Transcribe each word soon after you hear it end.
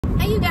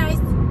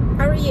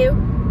you?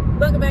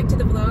 Welcome back to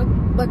the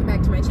vlog, welcome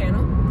back to my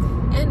channel,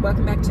 and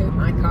welcome back to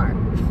my car.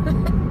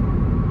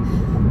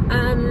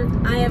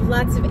 I have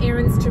lots of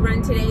errands to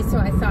run today, so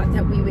I thought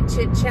that we would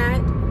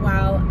chit-chat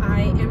while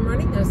I am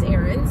running those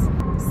errands.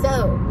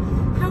 So,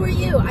 how are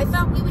you? I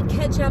thought we would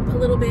catch up a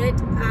little bit.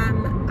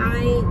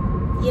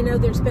 You know,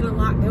 there's been a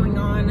lot going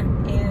on,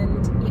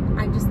 and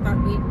I just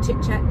thought we'd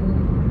chit-chat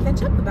and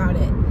catch up about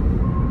it.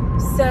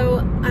 So,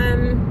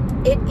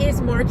 it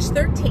is March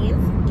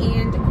 13th,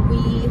 and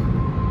we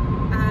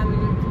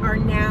are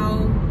now,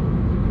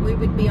 we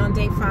would be on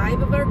day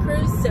 5 of our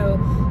cruise. So,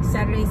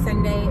 Saturday,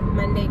 Sunday,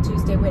 Monday,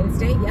 Tuesday,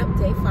 Wednesday. Yep,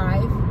 day 5.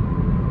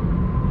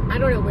 I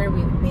don't know where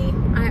we would be.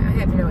 I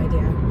have no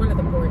idea. One of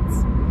the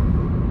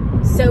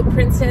ports. So,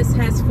 Princess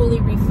has fully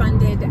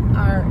refunded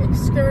our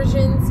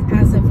excursions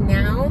as of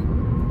now.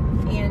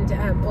 And,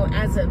 well,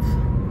 as of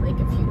like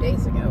a few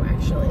days ago,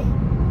 actually.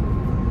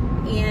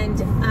 And,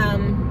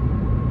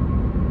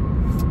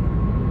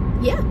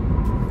 yeah,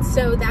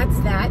 so that's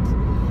that.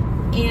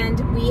 And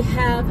we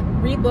have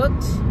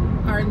rebooked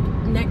our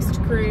next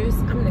cruise.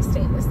 I'm going to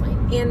stay in this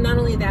lane. And not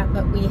only that,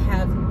 but we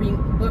have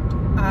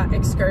rebooked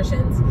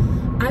excursions.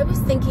 I was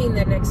thinking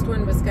the next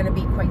one was going to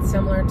be quite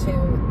similar to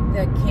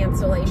the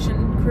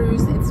cancellation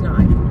cruise. It's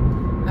not.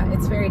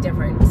 It's very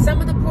different.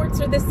 Some of the ports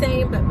are the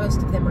same, but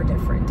most of them are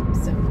different.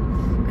 So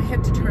I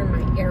have to turn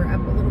my air up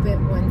a little bit.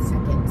 1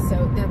 second.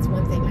 So that's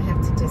one thing I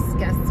have to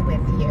discuss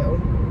with you.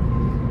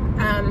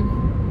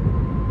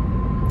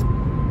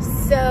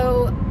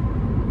 So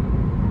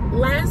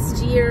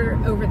last year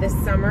over the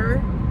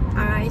summer,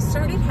 I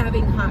started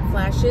having hot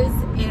flashes,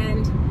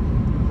 and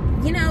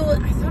you know,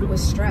 I thought it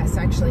was stress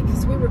actually,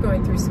 because we were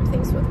going through some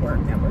things with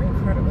work that were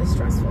incredibly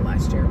stressful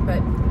last year,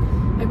 but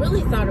I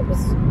really thought it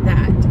was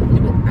that.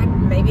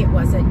 Maybe it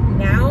wasn't.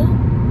 Now,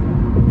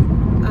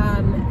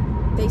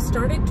 they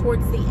started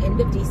towards the end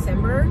of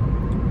December,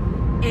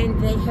 and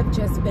they have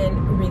just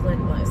been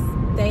relentless.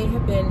 They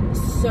have been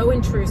so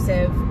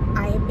intrusive.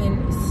 I have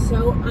been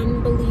so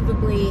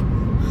unbelievably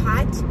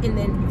hot and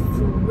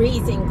then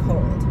freezing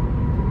cold.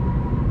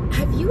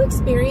 Have you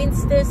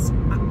experienced this?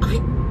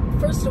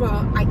 First of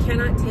all, I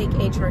cannot take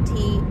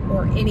HRT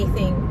or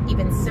anything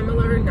even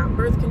similar, not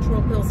birth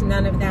control pills,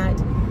 none of that.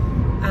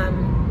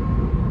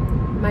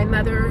 My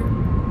mother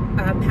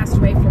passed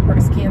away from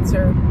breast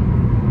cancer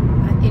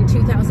in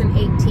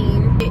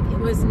 2018. It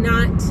was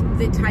not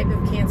the type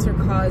of cancer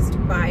caused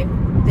by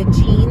the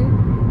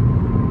gene.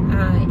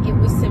 It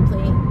was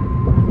simply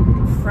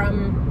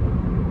from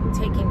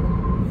taking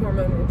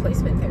hormone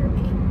replacement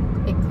therapy.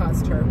 It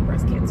caused her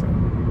breast cancer.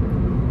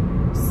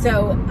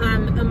 So,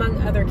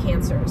 among other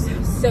cancers.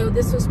 So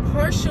this was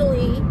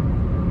partially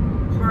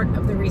part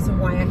of the reason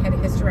why I had a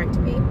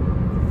hysterectomy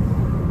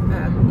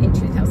in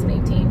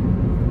 2018.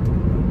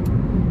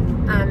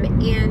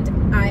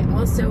 And I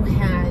also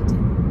had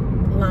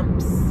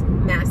lumps,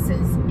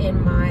 masses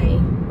in my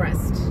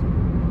breast.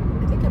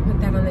 I think I put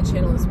that on the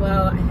channel as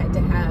well. I had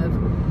to have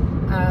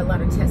a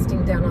lot of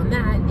testing done on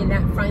that, and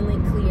that finally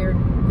cleared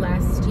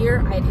last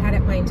year. I'd had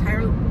it my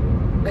entire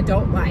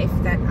adult life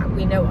that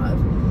we know of.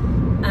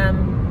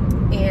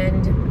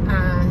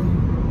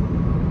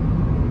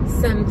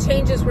 Some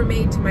changes were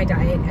made to my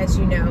diet, as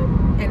you know,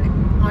 and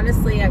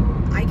honestly,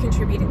 I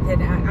contributed to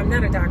that. I'm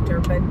not a doctor,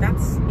 but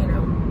that's, you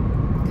know,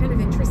 kind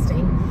of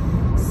interesting.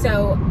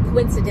 So,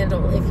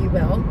 coincidental, if you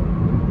will.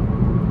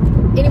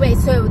 Anyway,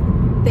 so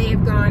they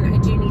have gone. I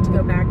do need to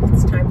go back.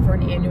 It's time for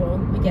an annual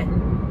again.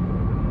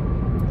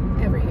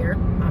 Every year,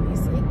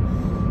 obviously.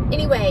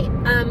 Anyway,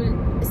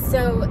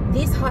 so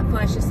these hot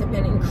flashes have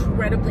been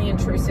incredibly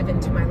intrusive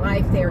into my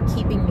life. They are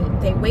keeping me,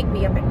 they wake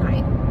me up at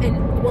night.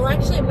 And, well,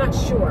 actually, I'm not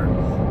sure.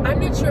 I'm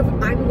not sure if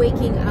I'm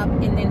waking up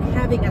and then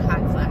having a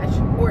hot flash,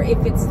 or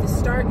if it's the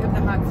start of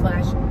the hot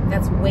flash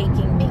that's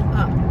waking me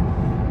up.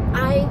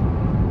 I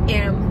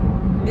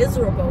am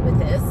miserable with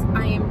this.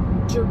 I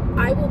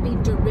will be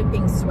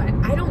dripping sweat.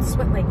 I don't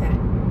sweat like that.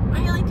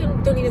 I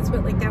don't even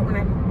sweat like that when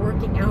I'm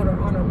working out or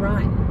on a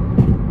run.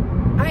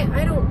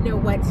 I don't know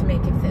what to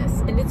make of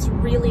this, and it's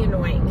really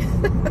annoying.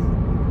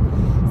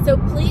 So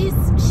please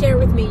share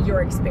with me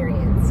your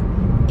experience.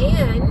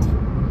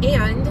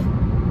 And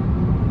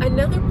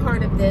another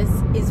part of this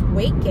is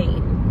weight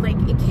gain. Like,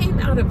 it came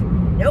out of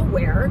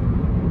nowhere.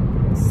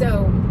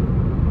 So,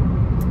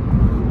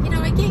 you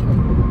know, I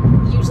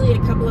gain usually a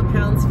couple of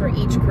pounds for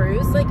each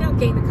cruise. Like, I'll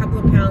gain a couple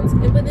of pounds,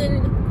 and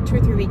within 2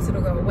 or 3 weeks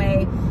it'll go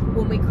away.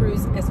 When we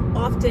cruise as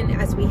often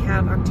as we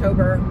have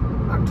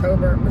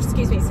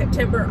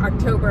September,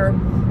 October,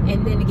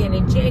 and then again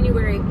in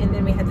January, and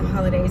then we had the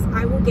holidays,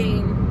 I will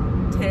gain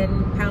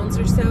 10 pounds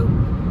or so.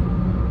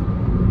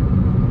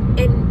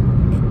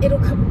 And it'll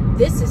come,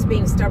 this is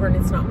being stubborn,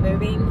 it's not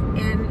moving,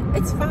 and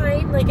it's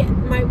fine. Like,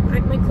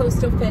 my clothes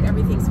still fit,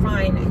 everything's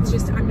fine. It's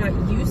just, I'm not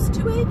used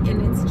to it,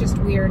 and it's just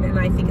weird, and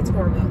I think it's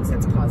hormones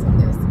that's causing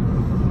this.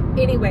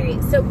 Anyway,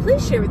 so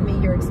please share with me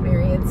your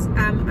experience.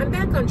 I'm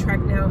back on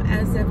track now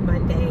as of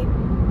Monday.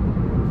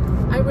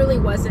 I really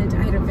wasn't.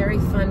 I had a very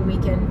fun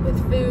weekend with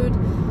food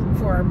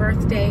for our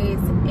birthdays,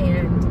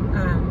 and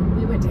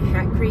we went to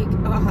Hat Creek.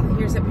 Oh,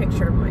 here's a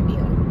picture of my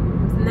meal.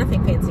 Isn't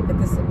nothing fancy, but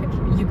this is a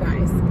picture. You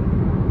guys,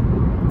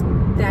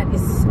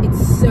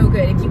 it's so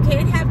good. If you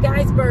can't have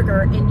Guy's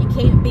Burger and you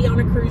can't be on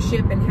a cruise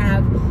ship and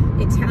have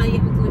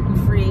Italian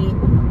gluten-free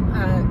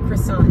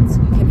croissants,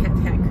 you can have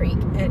Hat Creek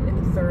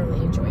and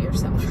thoroughly enjoy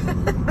yourself.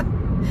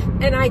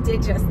 And I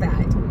did just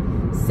that.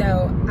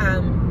 So,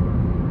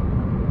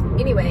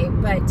 anyway,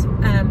 but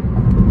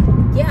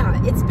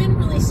yeah, it's been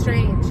really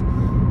strange.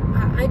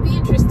 I'd be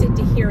interested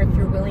to hear if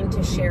you're willing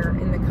to share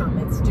in the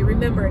comments. Do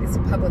remember it's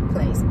a public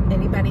place.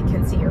 Anybody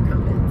can see your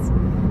comments.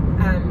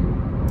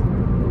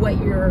 What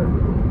your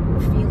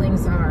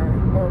feelings are,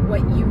 or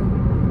what you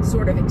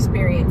sort of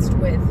experienced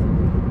with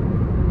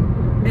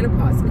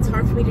menopause. It's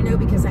hard for me to know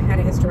because I had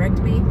a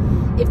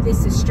hysterectomy, if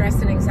this is stress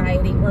and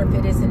anxiety or if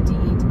it is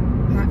indeed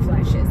hot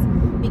flashes,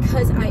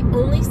 because I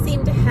only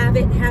seem to have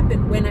it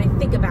happen when I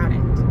think about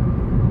it,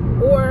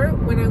 or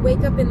when I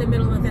wake up in the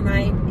middle of the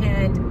night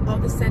and all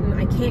of a sudden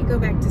I can't go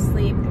back to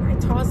sleep and I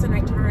toss and I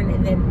turn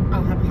and then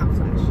I'll have a hot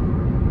flash.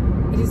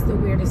 It is the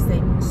weirdest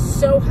thing.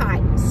 So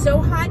hot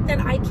that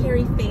I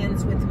carry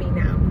fans with me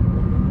now.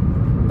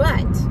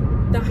 But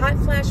the hot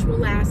flash will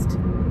last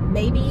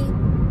maybe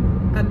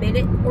a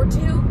minute or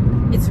two.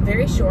 It's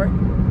very short.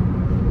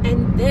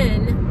 And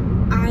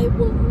then I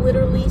will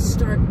literally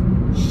start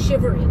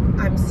shivering.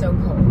 I'm so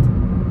cold.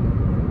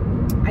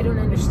 I don't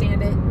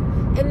understand it.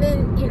 And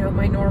then, you know,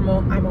 my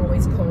normal, I'm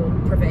always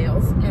cold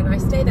prevails. And I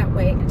stay that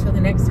way until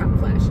the next hot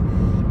flash.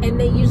 And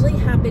they usually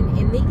happen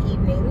in the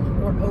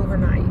evening or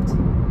overnight.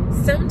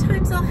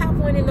 Sometimes I'll have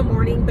one in the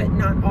morning, but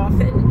not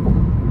often.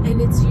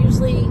 And it's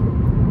usually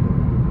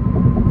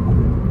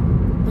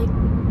like,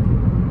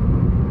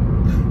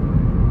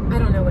 I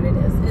don't know what it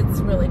is.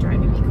 It's really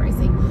driving me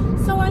crazy.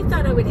 So I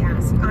thought I would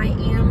ask. I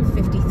am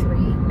 52.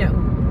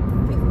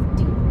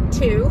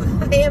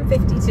 I am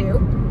 52.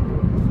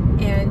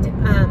 And,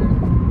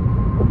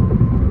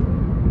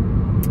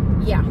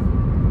 yeah.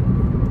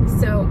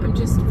 So I'm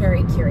just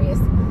very curious.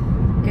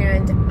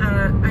 And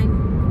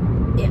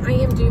I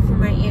am due for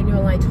my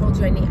annual. I told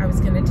you I was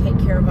going to take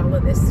care of all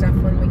of this stuff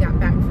when we got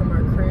back from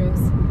our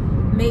cruise.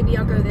 Maybe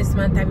I'll go this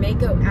month. I may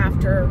go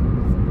after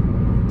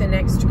the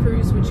next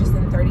cruise, which is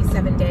in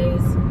 37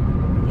 days.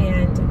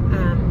 And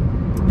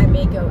I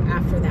may go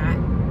after that.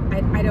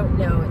 I don't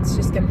know. It's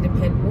just going to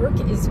depend. Work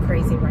is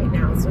crazy right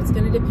now. So it's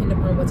going to depend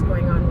upon what's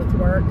going on with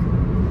work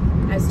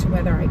as to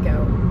whether I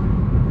go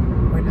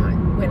or not,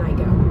 when I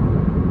go.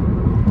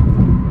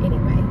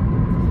 Anyway,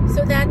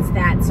 so that's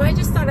that. So I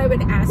just thought I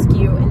would ask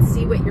you and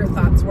see what your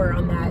thoughts were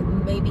on that.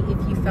 And maybe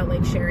if you felt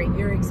like sharing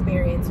your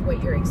experience,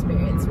 what your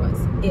experience was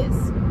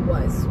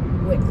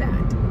with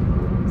that.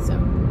 So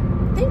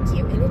thank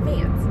you in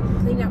advance.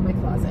 Cleaned out my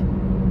closet.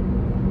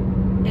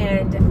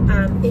 And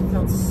it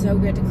felt so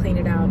good to clean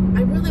it out.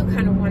 I really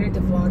kind of wanted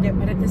to vlog it,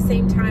 but at the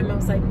same time I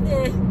was like,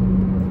 eh.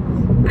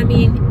 I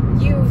mean,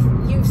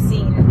 you've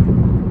seen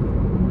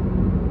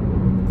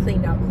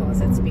cleaned out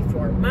closets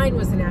before. Mine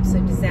was an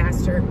absolute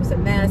disaster. It was a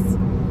mess.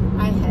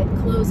 I had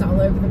clothes all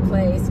over the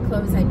place,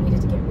 clothes I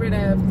needed to get rid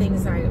of,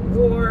 things I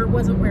wore,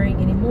 wasn't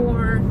wearing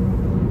anymore,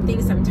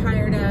 things I'm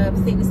tired of,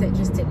 things that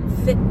just didn't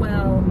fit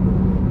well,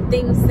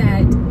 things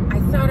that I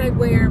thought I'd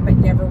wear but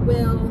never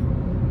will.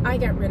 I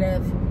got rid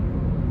of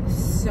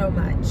so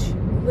much.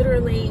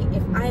 Literally,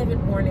 if I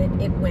haven't worn it,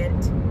 it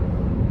went.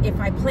 If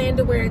I plan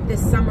to wear it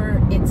this summer,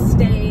 it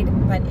stayed,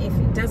 but if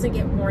it doesn't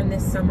get worn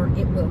this summer,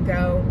 it will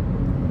go.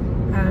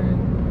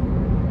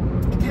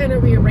 I kind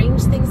of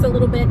rearranged things a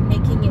little bit,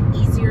 making it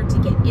easier to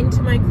get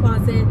into my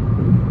closet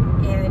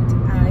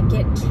and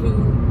get to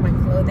my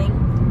clothing.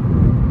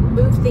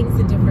 Moved things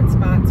in different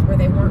spots where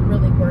they weren't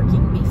really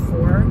working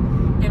before.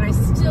 And I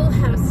still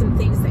have some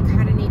things that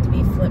kind of need to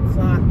be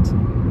flip-flopped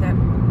that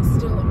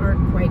still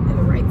aren't quite in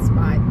the right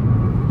spot.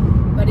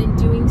 But in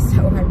doing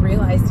so, I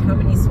realized how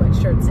many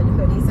sweatshirts and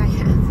hoodies I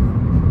have.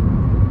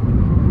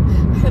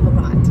 I have a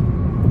lot.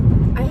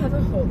 I have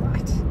a whole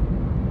lot.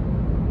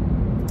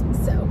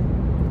 So,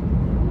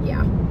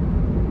 yeah.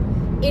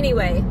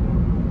 Anyway,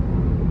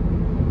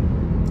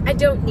 I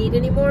don't need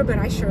any more, but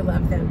I sure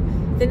love them.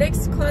 The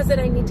next closet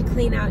I need to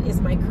clean out is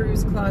my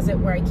cruise closet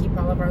where I keep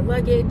all of our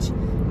luggage.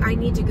 I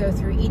need to go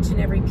through each and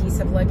every piece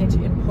of luggage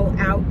and pull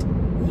out.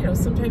 You know,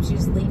 sometimes you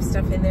just leave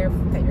stuff in there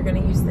that you're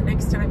going to use the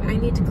next time. I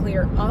need to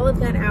clear all of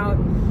that out.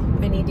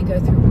 I need to go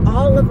through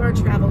all of our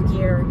travel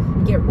gear,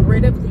 get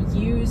rid of the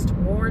used,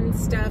 worn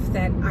stuff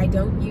that I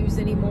don't use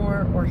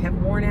anymore or have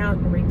worn out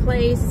and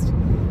replaced,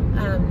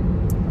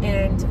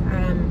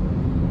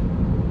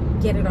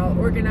 get it all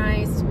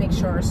organized, make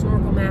sure our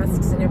snorkel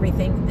masks and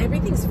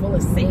everything's full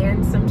of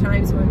sand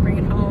sometimes when we bring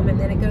it home, and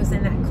then it goes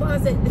in that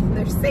closet and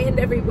there's sand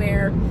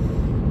everywhere.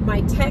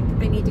 My tech,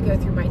 I need to go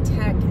through my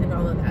tech and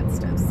all of that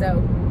stuff.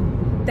 So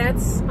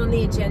that's on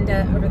the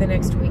agenda over the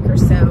next week or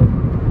so.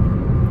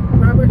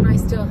 Robert and I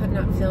still have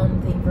not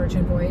filmed the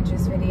Virgin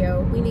Voyages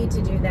video. We need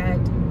to do that.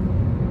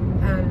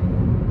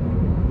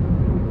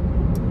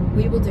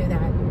 We will do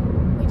that.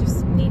 We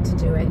just need to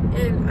do it.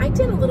 And I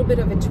did a little bit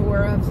of a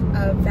tour of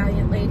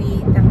Valiant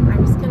Lady that I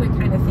was going to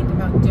kind of think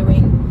about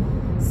doing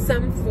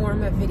some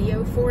form of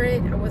video for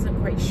it. I wasn't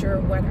quite sure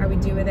what I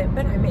would do with it,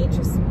 but I may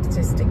just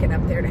stick it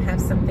up there to have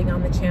something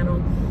on the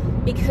channel,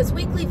 because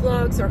weekly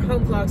vlogs or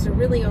home vlogs are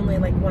really only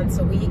like once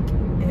a week,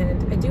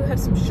 and I do have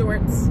some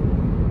shorts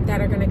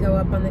that are going to go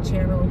up on the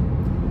channel.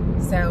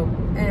 So,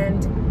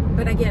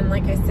 but again,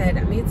 like I said,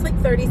 I mean, it's like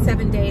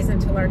 37 days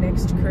until our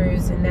next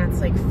cruise, and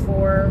that's like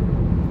 4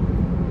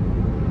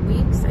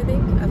 weeks, I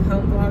think, of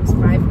home vlogs,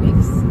 5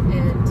 weeks,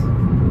 and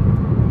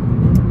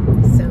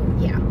so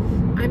yeah,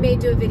 I may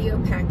do a video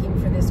packing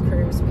for this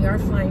cruise. We are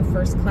flying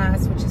first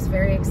class, which is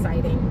very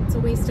exciting. It's a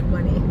waste of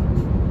money,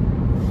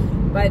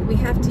 but we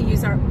have to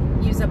use up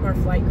our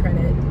flight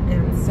credit,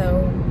 and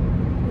so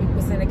it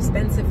was an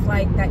expensive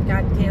flight that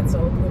got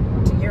canceled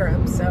to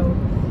Europe, so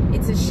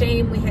it's a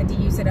shame we had to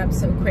use it up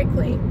so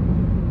quickly,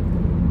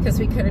 because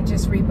we could have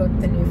just rebooked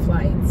the new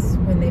flights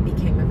when they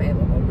became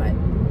available, but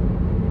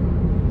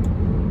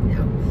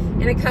no.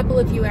 And a couple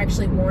of you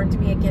actually warned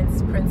me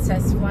against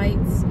Princess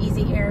flights,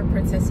 Easy Air,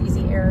 Princess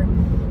Easy Air,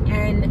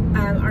 and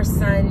our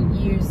son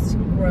used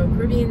Royal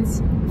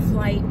Caribbean's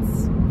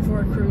flights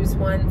for a cruise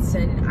once,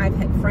 and I've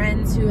had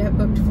friends who have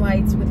booked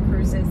flights with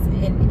cruises,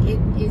 and it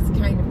is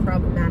kind of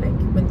problematic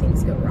when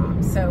things go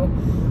wrong. So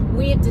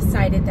we have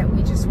decided that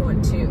we just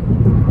want to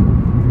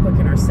book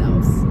it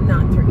ourselves,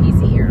 not through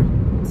Easy Air.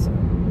 So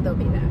there'll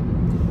be that.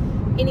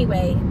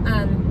 Anyway,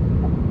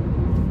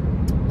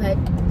 but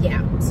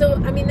yeah, so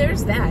I mean,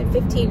 there's that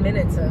 15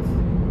 minutes of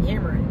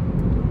yammering.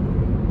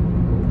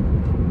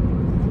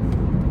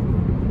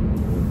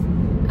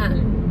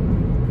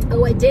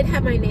 Oh, I did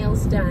have my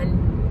nails done.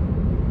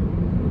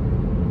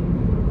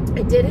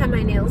 I did have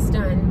my nails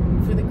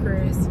done for the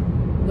cruise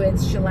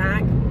with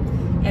shellac,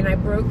 and I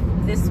broke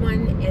this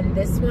one and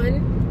this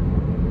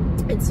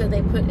one, and so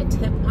they put a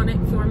tip on it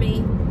for me,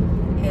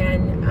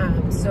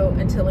 and so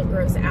until it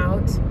grows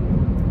out,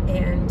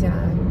 and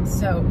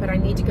so, but I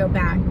need to go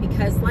back,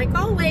 because like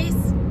always,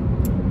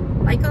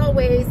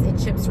 it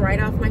chips right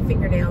off my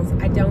fingernails.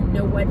 I don't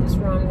know what is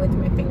wrong with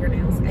my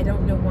fingernails. I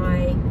don't know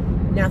why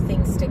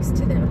nothing sticks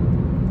to them.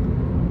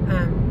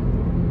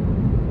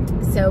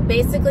 So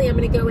basically, I'm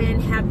going to go in,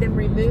 have them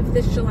remove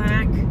the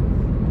shellac,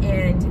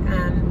 and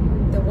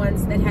the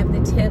ones that have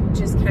the tip,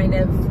 just kind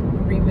of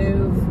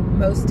remove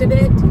most of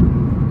it.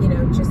 You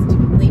know, just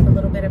leave a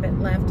little bit of it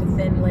left, a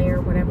thin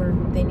layer, whatever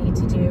they need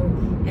to do,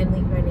 and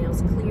leave my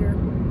nails clear.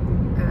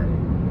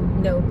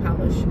 No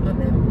polish on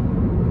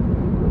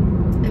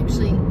them.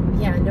 Actually,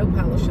 yeah, no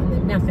polish on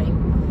them, nothing.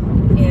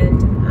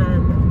 And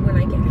when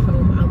I get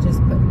home, I'll just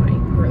put my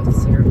growth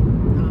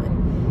serum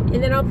on.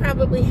 And then I'll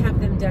probably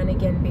have them done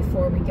again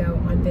before we go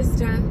on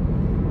Vista,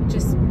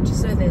 just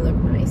so they look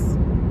nice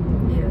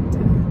and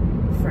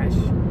fresh.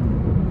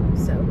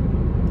 So,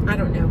 I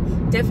don't know.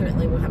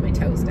 Definitely will have my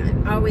toes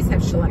done. I always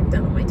have shellac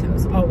done on my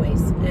toes,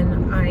 always.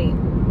 And I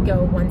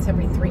go once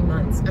every 3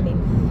 months. I mean,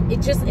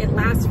 it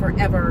lasts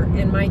forever,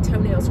 and my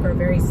toenails grow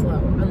very slow,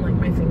 unlike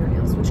my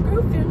fingernails, which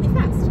grow fairly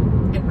fast,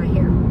 and my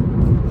hair.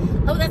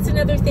 Oh, that's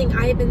another thing.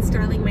 I have been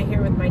styling my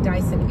hair with my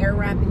Dyson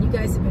Airwrap, and you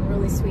guys have been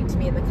really sweet to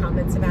me in the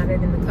comments about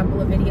it in the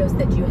couple of videos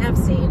that you have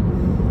seen.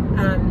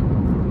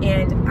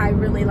 And I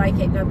really like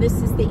it. Now,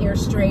 this is the Air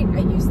Straight. I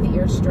use the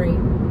Air Straight,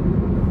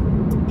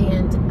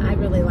 and I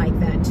really like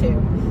that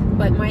too.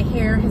 But my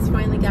hair has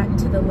finally gotten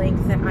to the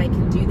length that I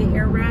can do the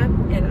Airwrap,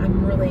 and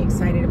I'm really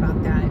excited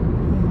about that.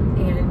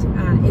 And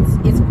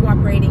it's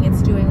cooperating.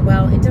 It's doing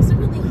well. It doesn't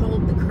really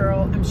hold the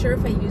curl. I'm sure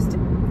if I used it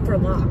for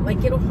long,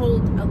 like, it'll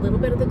hold a little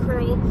bit of the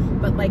curl,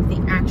 but like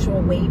the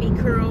actual wavy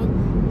curl,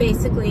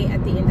 basically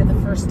at the end of the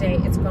first day,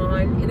 it's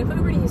gone. And if I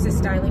were to use a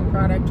styling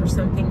product or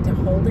something to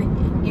hold it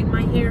in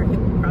my hair, it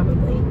would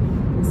probably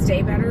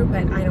stay better,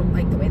 but I don't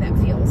like the way that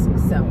feels,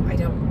 so I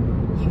don't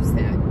use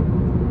that.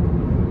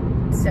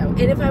 So,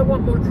 and if I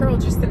want more curl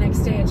just the next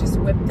day, I just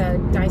whip the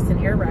Dyson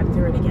Airwrap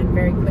through it again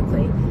very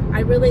quickly. I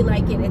really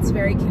like it. It's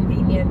very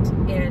convenient,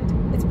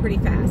 and it's pretty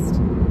fast.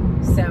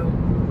 So,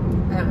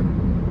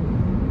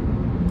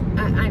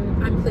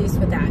 I'm pleased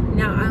with that.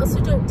 Now, I also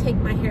don't take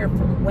my hair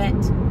from wet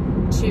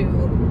to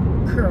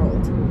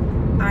curled.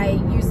 I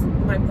use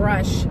my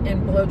brush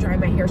and blow dry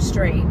my hair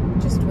straight,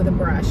 just with a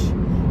brush,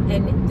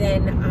 and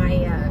then I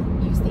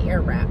use the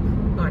Airwrap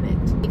on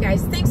it. Hey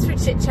guys, thanks for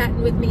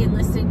chit-chatting with me and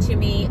listening to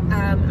me.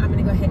 I'm going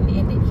to go ahead and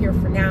end it here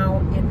for now,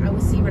 and I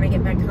will see you when I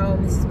get back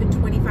home. This has been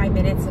 25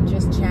 minutes of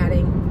just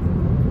chatting.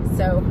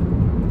 So,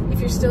 if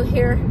you're still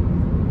here,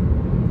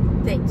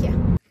 thank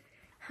you.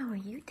 How are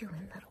you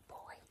doing, little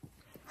boy?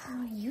 How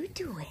are you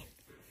doing?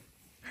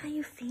 How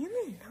you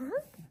feeling,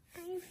 huh?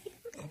 How you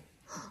feeling?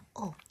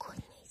 Oh,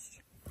 goodness.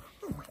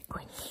 Oh, my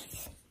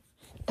goodness.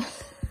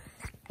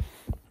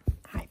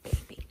 Hi,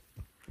 baby.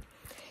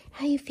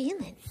 How you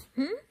feeling?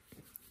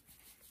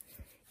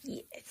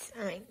 Yes,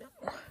 I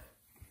know.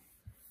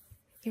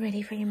 You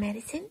ready for your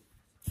medicine?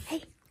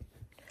 Hey,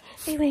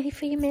 are you ready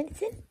for your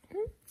medicine?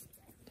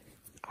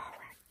 All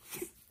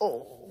right.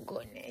 Oh,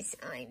 goodness,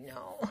 I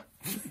know.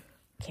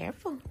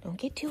 Careful, don't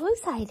get too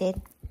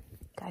excited.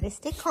 Gotta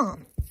stay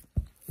calm.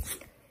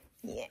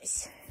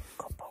 Yes,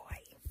 good boy.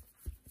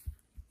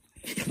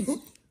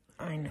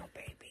 I know,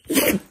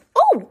 baby.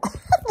 Oh!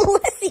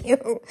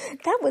 Ew,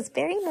 that was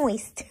very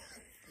moist.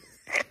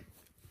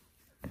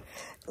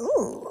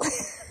 Ooh.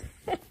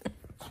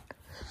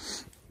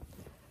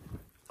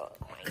 Oh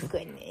my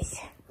goodness.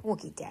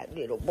 Look at that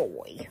little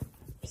boy.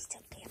 He's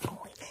a bad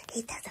boy.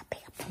 He does a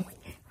bad boy.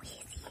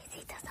 Yes,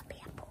 he does a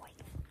bad boy.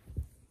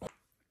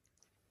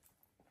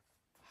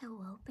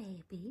 Hello,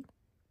 baby.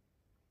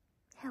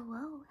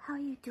 Hello, how are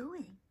you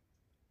doing?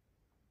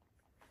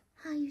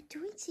 How you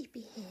doing,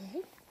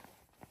 sleepyhead?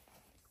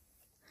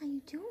 How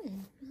you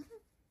doing? Huh?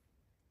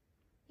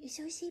 You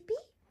so sleepy?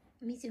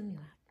 Let me zoom you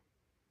out.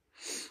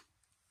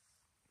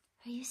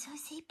 Are you so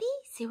sleepy?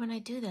 See, when I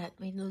do that,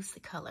 we lose the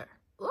color.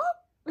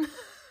 Whoop!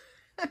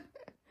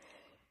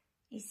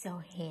 He's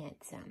so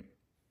handsome.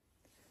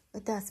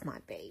 But that's my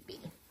baby.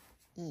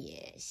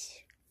 Yes.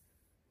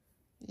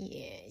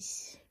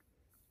 Yes.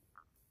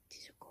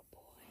 He's a good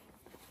boy.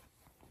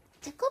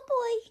 It's a good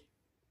boy.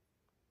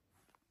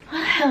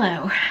 Well,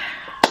 hello.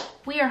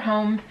 We are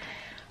home.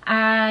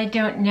 I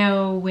don't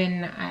know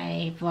when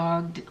I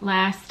vlogged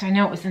last. I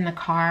know it was in the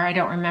car. I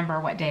don't remember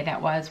what day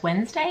that was.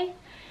 Wednesday?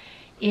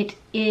 It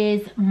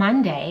is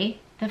Monday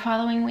the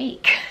following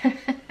week.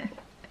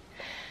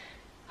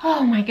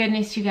 Oh my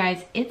goodness, you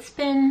guys. It's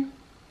been,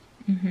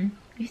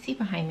 you see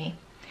behind me.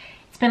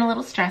 It's been a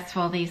little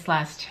stressful these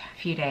last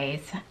few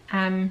days.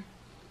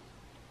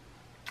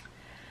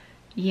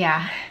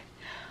 Yeah.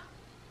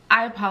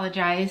 I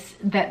apologize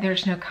that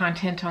there's no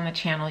content on the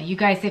channel. You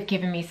guys have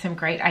given me some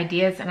great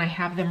ideas and I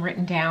have them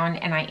written down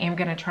and I am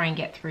going to try and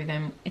get through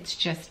them. It's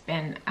just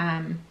been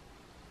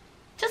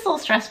just a little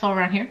stressful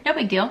around here. No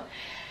big deal.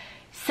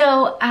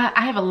 So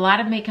I have a lot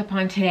of makeup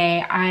on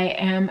today. I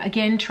am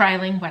again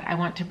trialing what I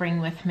want to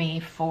bring with me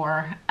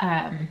for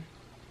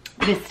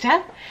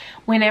Vista.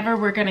 Whenever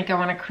we're going to go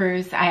on a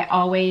cruise, I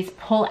always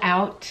pull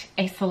out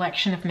a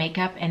selection of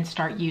makeup and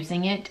start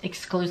using it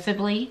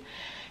exclusively,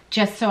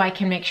 just so I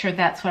can make sure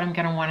that's what I'm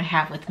going to want to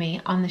have with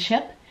me on the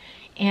ship,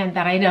 and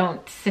that I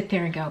don't sit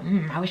there and go,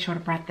 I wish I would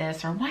have brought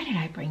this, or why did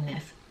I bring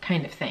this,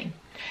 kind of thing.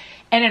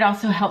 And it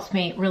also helps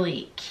me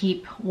really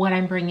keep what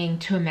I'm bringing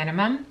to a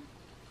minimum.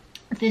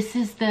 This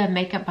is the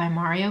Makeup by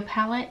Mario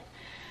palette.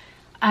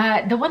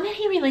 The one that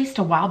he released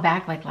a while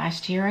back, like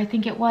last year, I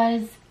think it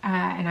was,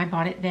 and I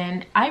bought it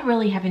then. I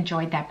really have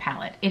enjoyed that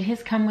palette. It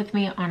has come with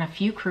me on a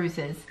few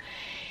cruises,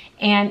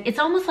 and it's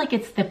almost like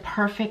it's the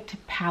perfect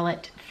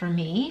palette for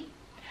me.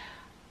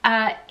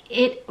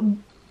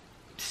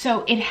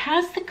 So it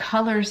has the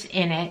colors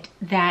in it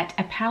that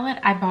a palette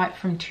I bought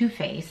from Too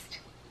Faced,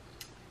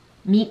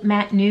 Meet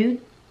Matte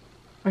Nude,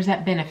 or is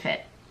that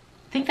Benefit?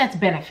 I think that's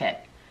Benefit,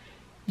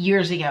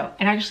 years ago.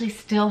 And I actually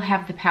still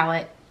have the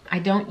palette. I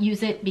don't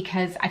use it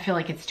because I feel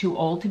like it's too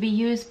old to be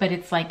used, but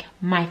it's like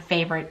my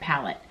favorite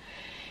palette.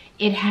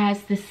 It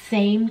has the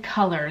same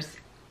colors,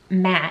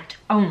 matte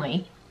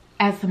only,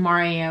 as the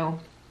Mario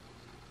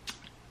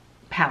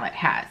palette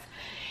has.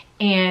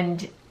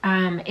 And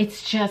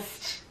it's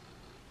just,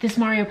 this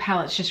Mario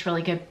palette's just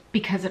really good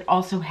because it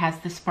also has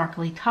the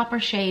sparkly topper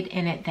shade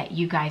in it that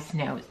you guys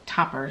know,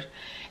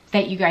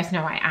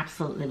 I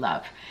absolutely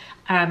love.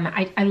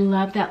 I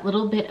love that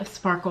little bit of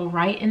sparkle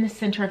right in the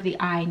center of the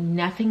eye.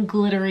 Nothing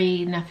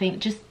glittery, nothing,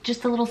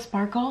 just a little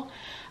sparkle.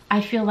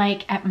 I feel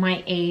like at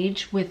my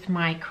age, with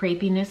my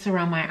crepiness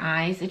around my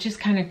eyes, it just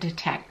kind of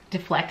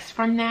deflects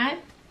from that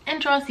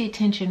and draws the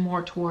attention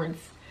more towards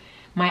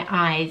my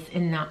eyes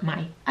and not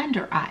my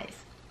under eyes.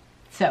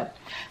 So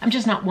I'm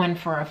just not one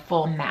for a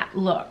full matte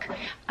look.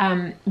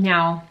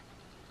 Now,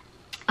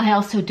 I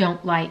also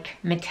don't like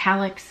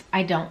metallics.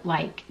 I don't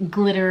like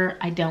glitter.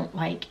 I don't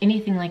like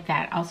anything like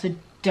that. I also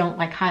don't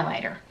like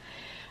highlighter.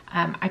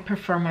 I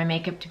prefer my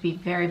makeup to be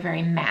very,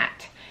 very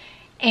matte.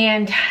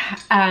 And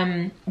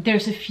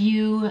there's a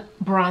few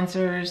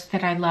bronzers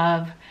that I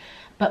love,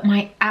 but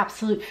my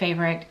absolute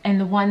favorite, and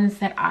the one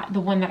that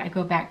I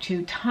go back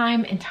to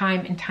time and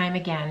time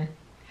again,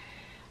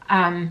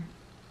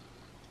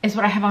 is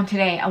what I have on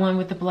today, along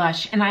with the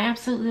blush, and I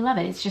absolutely love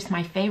it. It's just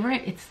my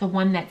favorite. It's the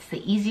one that's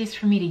the easiest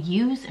for me to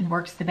use and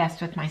works the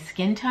best with my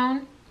skin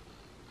tone.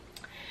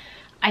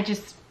 I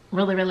just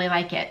really, really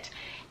like it.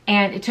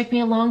 And it took me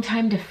a long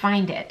time to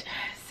find it.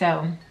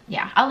 So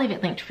yeah, I'll leave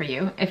it linked for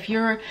you.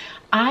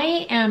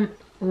 I am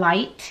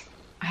light.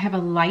 I have a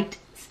light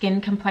skin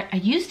complexion.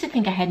 I used to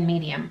think I had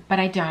medium, but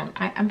I don't.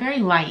 I'm very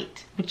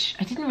light, which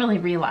I didn't really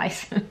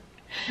realize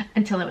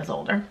until I was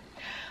older.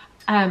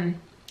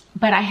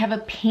 But I have a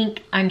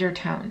pink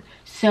undertone.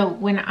 So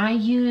when I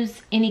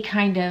use any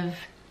kind of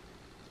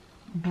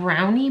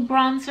brownie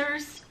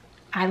bronzers,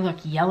 I look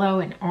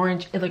yellow and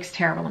orange. It looks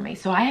terrible on me.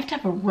 So I have to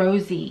have a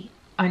rosy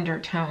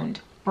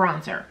undertoned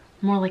bronzer,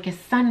 more like a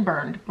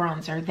sunburned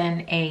bronzer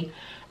than a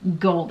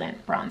golden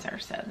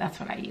bronzer. So that's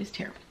what I used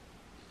here.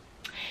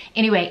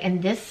 Anyway,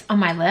 and this on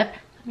my lip,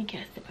 let me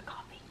get a sip of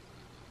coffee.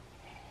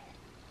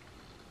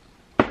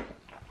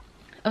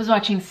 I was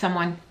watching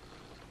someone,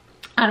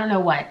 I don't know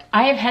what.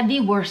 I have had the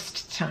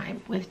worst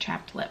time with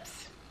chapped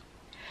lips.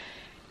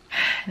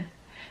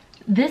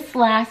 This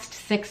last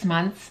 6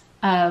 months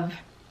of,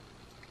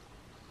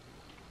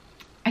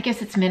 I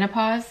guess it's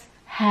menopause,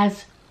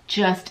 has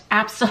just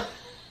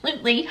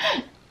absolutely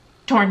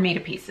torn me to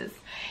pieces.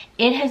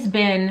 It has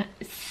been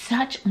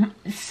such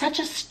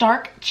a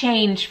stark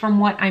change from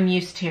what I'm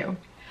used to.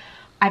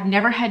 I've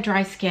never had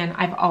dry skin.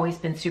 I've always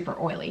been super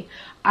oily.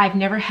 I've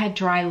never had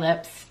dry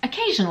lips.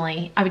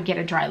 Occasionally, I would get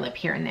a dry lip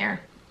here and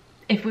there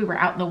if we were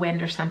out in the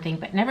wind or something,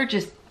 but never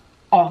just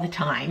all the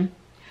time.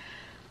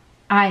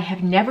 I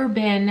have never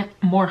been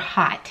more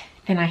hot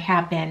than I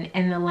have been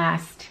in the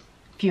last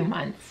few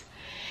months.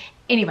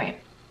 Anyway,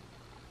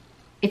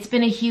 it's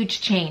been a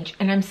huge change,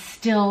 and I'm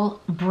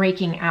still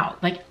breaking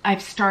out. Like,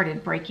 I've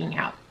started breaking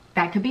out.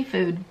 That could be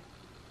food.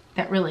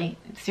 That really,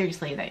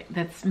 seriously,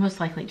 that's most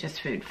likely just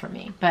food for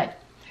me. But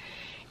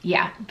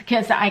yeah,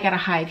 because I got a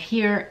hive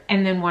here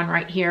and then one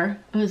right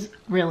here. It was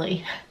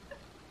really...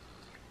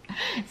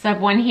 So I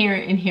have one here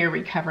and here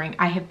recovering.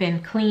 I have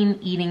been clean,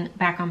 eating,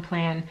 back on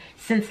plan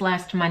since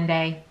last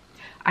Monday.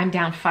 I'm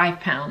down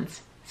 5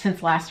 pounds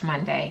since last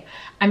Monday.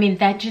 I mean,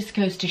 that just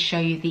goes to show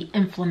you the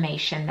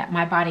inflammation that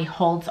my body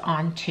holds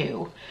on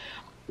to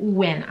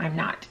when I'm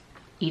not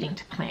eating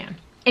to plan.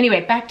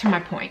 Anyway, back to my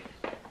point.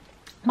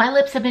 My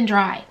lips have been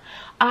dry.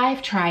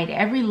 I've tried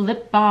every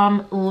lip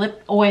balm,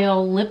 lip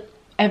oil, lip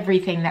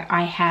everything that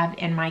I have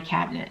in my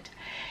cabinet.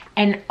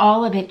 And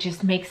all of it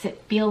just makes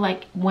it feel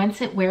like once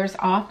it wears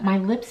off, my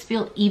lips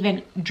feel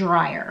even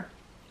drier.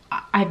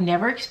 I've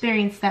never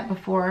experienced that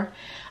before.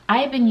 I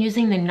have been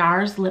using the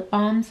NARS lip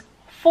balms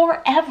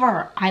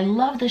forever. I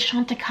love the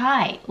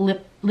Chatty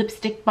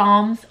lipstick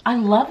balms. I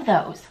love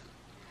those.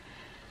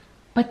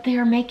 But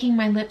they're making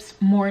my lips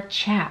more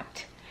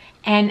chapped.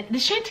 And the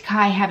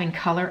Chatty having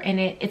color in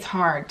it, it's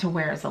hard to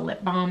wear as a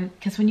lip balm,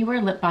 because when you wear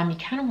a lip balm, you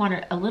kind of want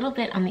it a little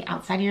bit on the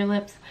outside of your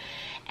lips.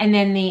 And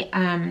then the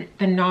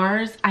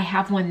NARS, I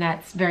have one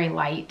that's very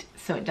light,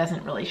 so it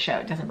doesn't really show.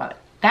 It doesn't bother.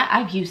 That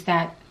I've used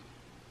that.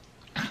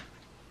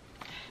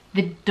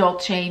 The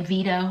Dolce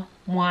Vita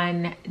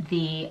one,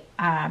 the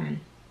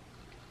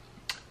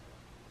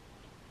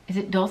is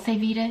it Dulce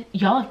Vita?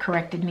 Y'all have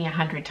corrected me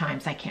 100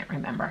 times. I can't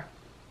remember.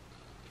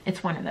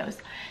 It's one of those.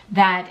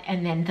 That,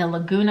 and then the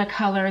Laguna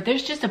color.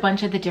 There's just a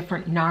bunch of the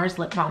different NARS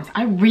lip balms.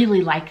 I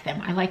really like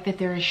them. I like that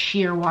they're a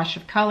sheer wash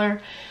of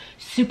color.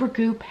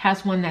 Supergoop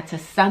has one that's a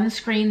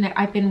sunscreen that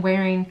I've been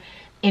wearing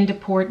into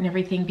port and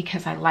everything,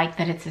 because I like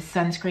that it's a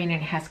sunscreen and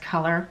it has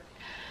color.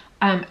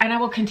 And I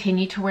will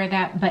continue to wear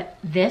that. But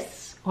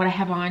this, what I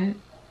have on,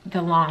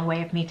 the long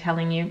way of me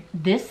telling you,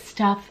 this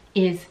stuff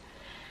is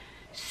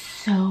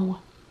so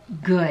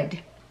good.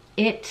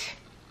 It's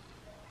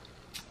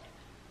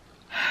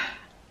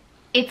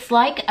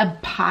like a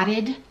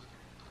potted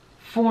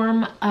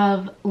form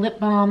of lip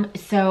balm.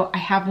 So I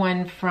have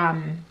one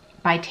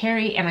by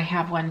Terry, and I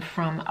have one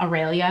from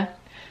Aurelia,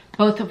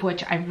 both of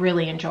which I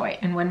really enjoy.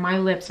 And when my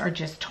lips are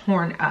just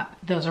torn up,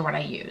 those are what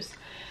I use.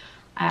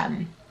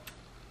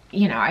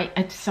 You know,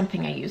 it's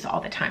something I use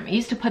all the time. I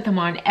used to put them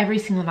on every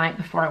single night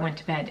before I went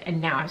to bed,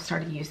 and now I've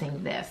started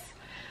using this.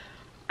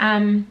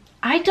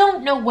 I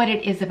don't know what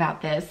it is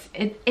about this.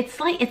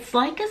 It's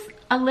like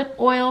a lip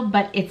oil,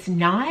 but it's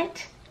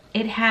not.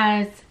 It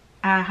has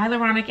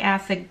hyaluronic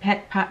acid,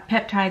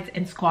 peptides,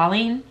 and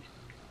squalene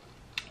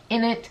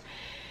in it.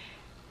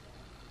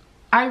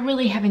 I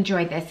really have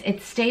enjoyed this.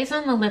 It stays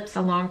on the lips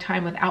a long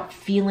time without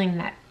feeling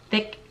that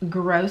thick,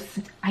 gross.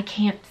 I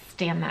can't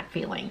stand that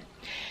feeling.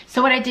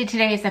 So what I did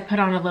today is I put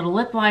on a little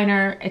lip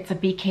liner. It's a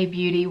BK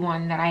Beauty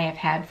one that I have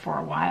had for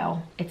a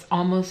while. It's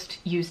almost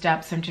used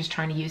up, so I'm just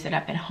trying to use it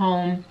up at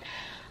home.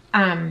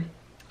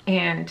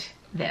 And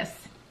this.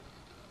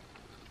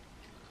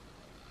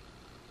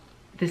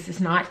 This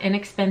is not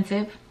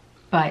inexpensive,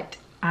 but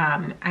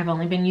I've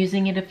only been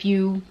using it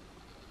a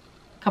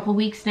couple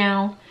weeks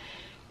now,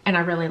 and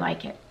I really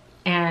like it.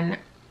 And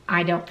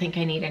I don't think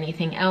I need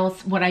anything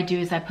else. What I do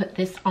is I put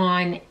this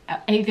on, I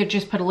either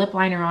just put a lip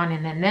liner on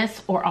and then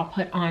this, or I'll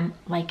put on,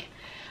 like,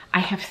 I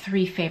have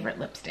 3 favorite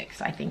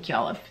lipsticks. I think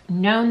y'all have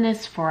known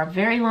this for a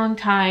very long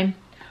time.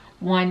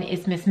 One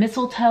is Miss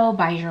Mistletoe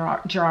by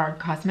Gerard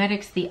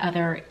Cosmetics. The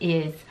other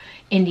is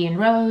Indian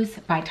Rose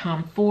by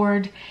Tom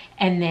Ford.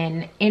 And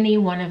then any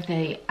one of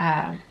the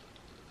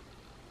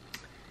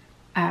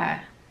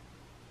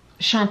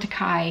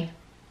Chatty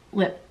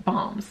lip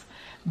balms.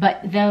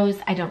 But those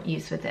I don't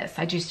use with this.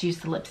 I just use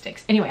the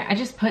lipsticks. Anyway, I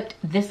just put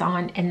this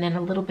on and then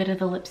a little bit of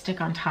the lipstick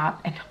on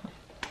top, and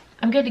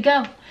I'm good to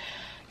go.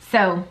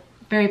 So,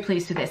 very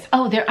pleased with this.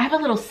 Oh, I have a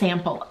little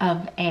sample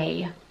of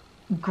a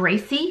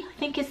Gracie, I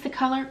think is the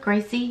color.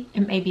 Gracie,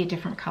 it may be a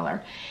different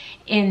color.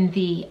 In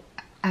the,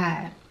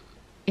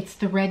 it's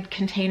the red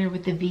container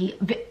with the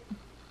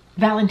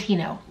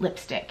Valentino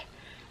lipstick.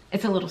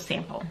 It's a little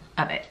sample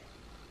of it.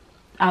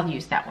 I'll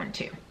use that one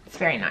too. It's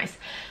very nice.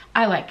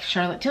 I like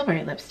Charlotte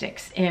Tilbury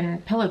lipsticks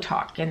and Pillow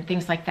Talk and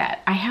things like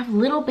that. I have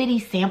little bitty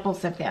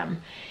samples of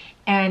them,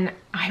 and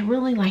I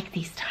really like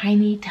these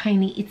tiny,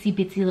 tiny, itsy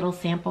bitsy little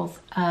samples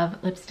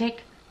of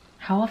lipstick.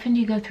 How often do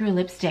you go through a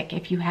lipstick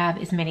if you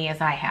have as many as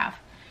I have?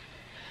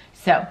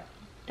 So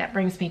that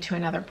brings me to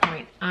another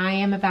point. I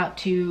am about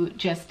to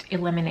just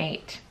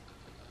eliminate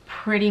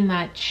pretty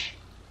much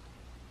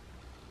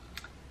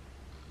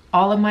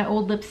all of my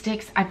old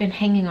lipsticks. I've been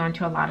hanging on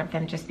to a lot of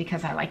them just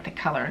because I like the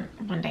color.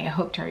 One day I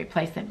hope to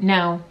replace them.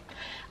 No,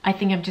 I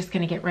think I'm just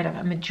going to get rid of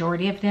a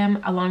majority of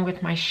them along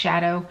with my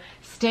eyeshadow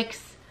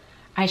sticks,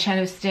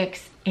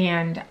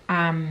 and,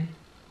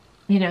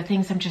 you know,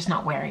 things I'm just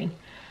not wearing.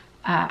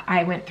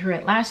 I went through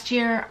it last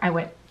year.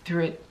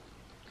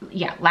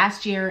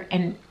 Last year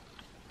and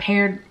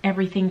pared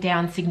everything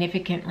down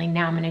significantly.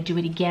 Now I'm going to do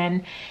it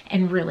again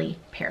and really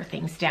pare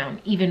things down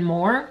even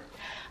more.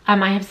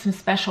 I have some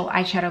special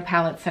eyeshadow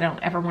palettes that I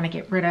don't ever want to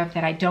get rid of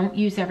that I don't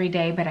use every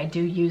day, but I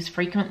do use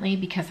frequently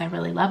because I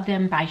really love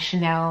them, by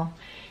Chanel.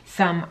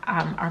 Some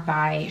are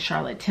by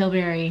Charlotte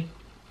Tilbury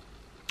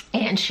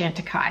and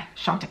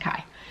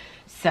Chantecaille.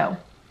 So,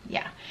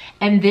 yeah.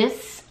 And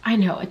this, I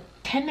know, a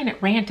 10-minute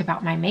rant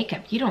about my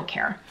makeup. You don't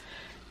care.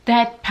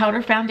 That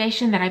powder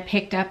foundation that I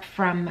picked up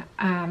from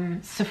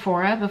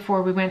Sephora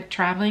before we went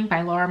traveling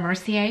by Laura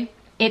Mercier,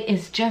 it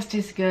is just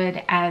as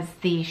good as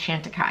the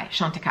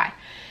Chantecaille.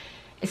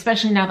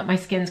 Especially now that my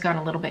skin's gone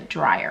a little bit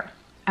drier.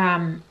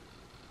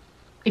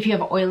 If you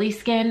have oily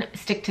skin,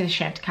 stick to the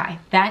Chantecaille.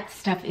 That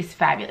stuff is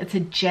fabulous. It's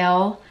a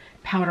gel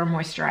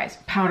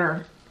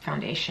powder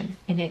foundation,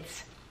 and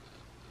it's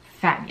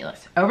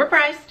fabulous.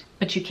 Overpriced,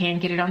 but you can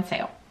get it on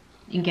sale.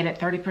 You can get it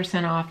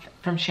 30% off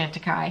from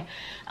Chantecaille.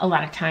 A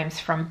lot of times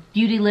from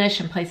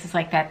Beautylish and places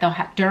like that, they'll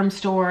have Derm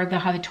Store, they'll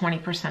have a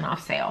 20%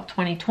 off sale,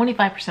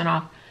 25%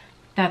 off.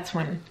 That's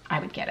when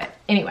I would get it.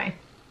 Anyway.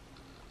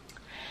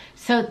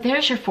 So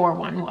there's your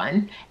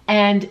 411,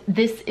 and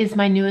this is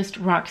my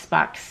newest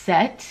Rocksbox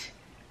set.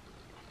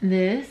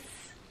 This,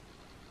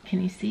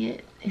 can you see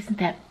it? Isn't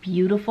that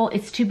beautiful?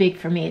 It's too big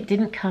for me. It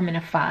didn't come in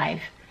a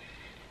 5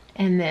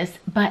 in this,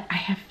 but I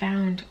have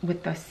found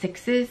with the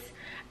 6s,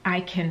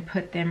 I can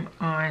put them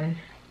on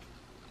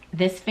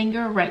this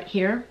finger right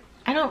here.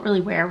 I don't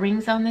really wear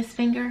rings on this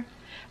finger,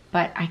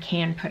 but I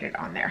can put it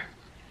on there,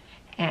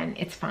 and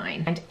it's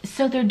fine. And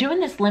so they're doing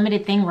this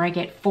limited thing where I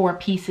get 4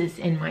 pieces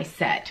in my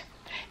set.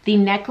 The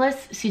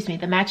necklace,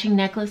 the matching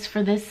necklace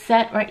for this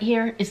set right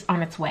here is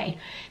on its way.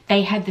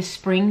 They had the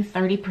spring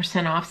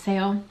 30% off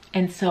sale,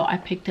 and so I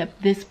picked up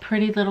this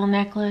pretty little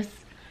necklace.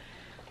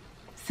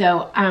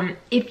 So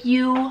if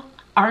you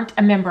aren't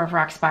a member of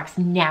Rocksbox,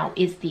 now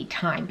is the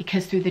time,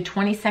 because through the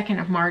 22nd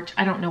of March,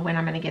 I don't know when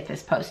I'm going to get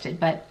this posted,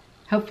 but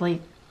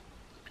hopefully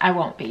I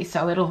won't be,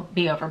 so it'll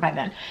be over by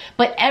then.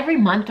 But every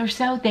month or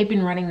so, they've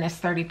been running this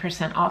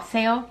 30% off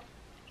sale.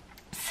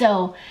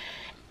 So,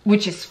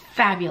 which is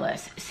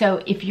fabulous.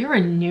 So if you're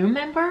a new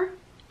member,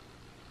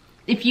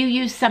 if you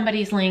use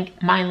somebody's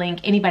link, my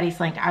link,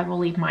 anybody's link, I will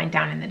leave mine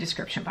down in the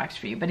description box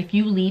for you. But if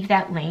you leave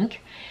that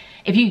link,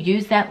 if you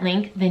use that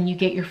link, then you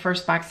get your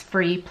first box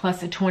free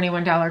plus a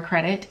 $21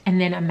 credit.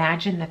 And then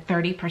imagine the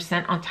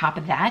 30% on top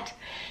of that.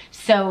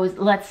 So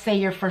let's say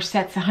your first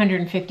set's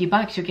 150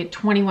 bucks, you'll get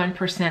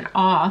 21%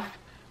 off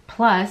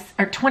plus,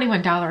 or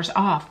 $21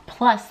 off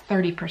plus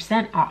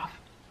 30%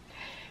 off.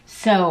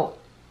 So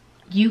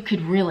you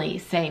could really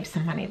save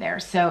some money there.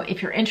 So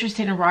if you're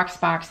interested in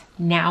Rocksbox,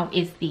 now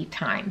is the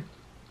time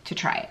to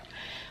try it.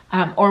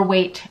 Or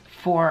wait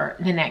for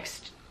the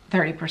next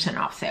 30%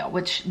 off sale,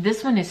 which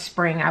this one is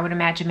spring. I would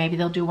imagine maybe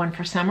they'll do one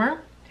for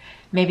summer.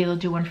 Maybe they'll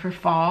do one for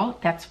fall.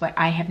 That's what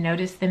I have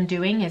noticed them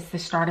doing, is the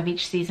start of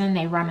each season,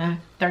 they run a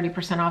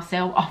 30% off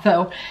sale,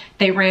 although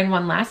they ran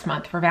one last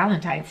month for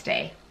Valentine's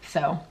Day.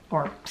 So,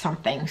 or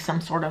something, some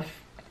sort of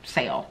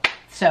sale.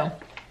 So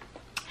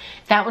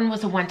that one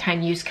was a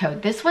one-time use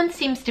code. This one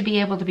seems to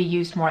be able to be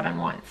used more than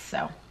once,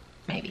 so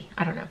maybe,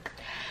 I don't know.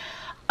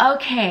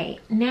 Okay,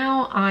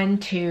 now on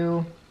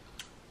to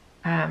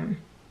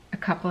a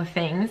couple of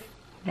things.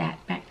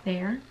 That back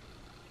there,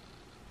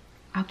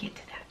 I'll get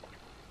to that,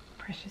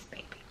 precious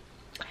baby.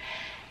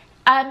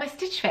 My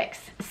Stitch Fix.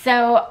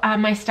 So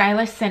my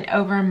stylist sent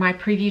over my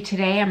preview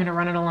today. I'm gonna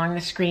run it along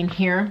the screen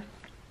here.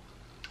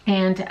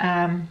 And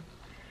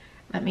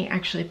let me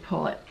actually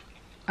pull it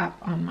up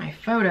on my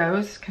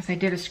photos because I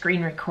did a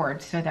screen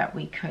record so that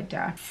we could.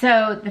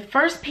 So the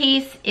first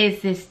piece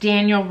is this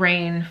Daniel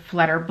Rain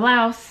Flutter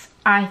blouse.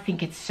 I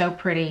think it's so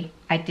pretty.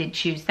 I did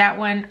choose that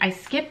one. I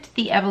skipped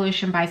the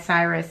Evolution by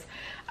Cyrus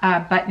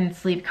button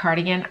sleeve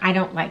cardigan. I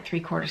don't like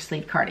 3/4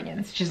 sleeve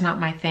cardigans. It's just not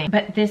my thing.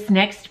 But this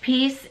next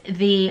piece,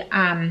 the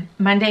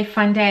Monday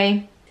Fun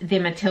Day, the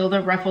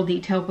Matilda ruffle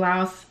detail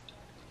blouse,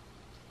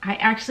 I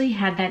actually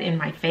had that in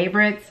my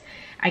favorites.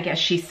 I guess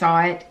she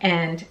saw it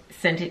and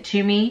sent it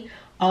to me.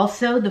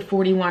 Also, the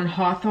 41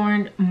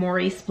 Hawthorne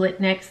Maury split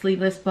neck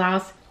sleeveless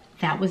blouse,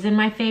 that was in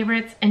my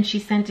favorites and she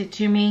sent it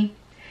to me.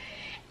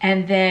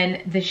 And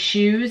then the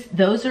shoes,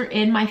 those are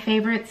in my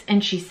favorites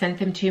and she sent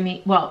them to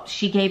me. Well,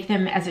 she gave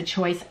them as a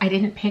choice. I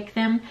didn't pick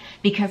them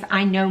because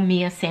I know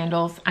Mia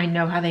sandals. I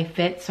know how they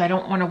fit, so I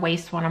don't want to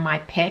waste one of my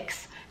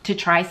picks to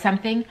try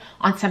something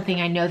on something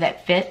I know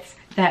that fits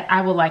that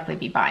I will likely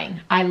be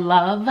buying. I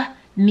love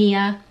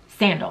Mia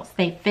sandals.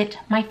 They fit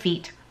my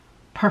feet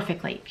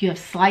perfectly. If you have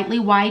slightly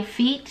wide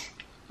feet,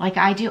 like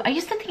I do, I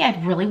used to think I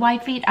had really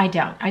wide feet. I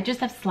don't. I just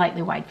have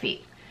slightly wide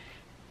feet.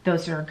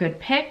 Those are a good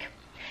pick.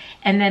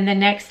 And then the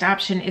next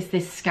option is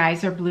this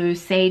Skies Are Blue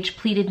Sage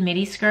pleated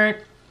midi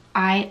skirt.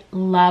 I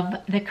love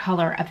the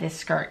color of this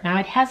skirt. Now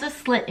it has a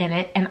slit in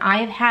it, and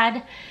I've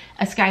had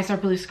a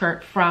Skyzar blue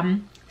skirt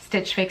from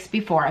Stitch Fix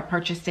before. I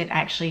purchased it, I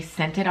actually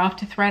sent it off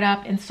to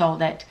ThredUp and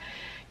sold it,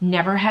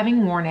 never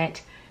having worn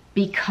it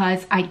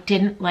because I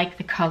didn't like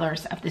the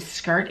colors of the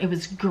skirt. It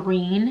was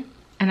green,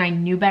 and I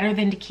knew better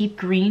than to keep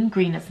green.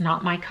 Green is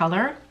not my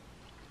color.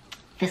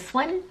 This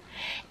one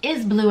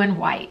is blue and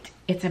white.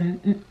 It's a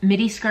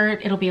midi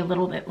skirt. It'll be a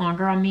little bit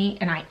longer on me,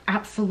 and I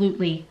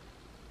absolutely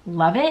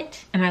love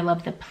it, and I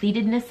love the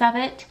pleatedness of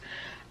it.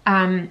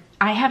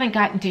 I haven't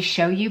gotten to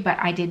show you, but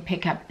I did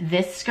pick up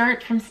this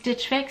skirt from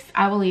Stitch Fix.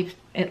 I will leave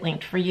it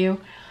linked for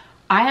you.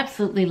 I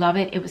absolutely love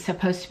it. It was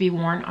supposed to be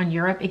worn on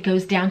Europe. It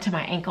goes down to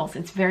my ankles.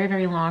 It's very,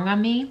 very long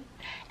on me,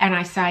 and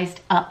I sized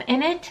up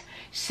in it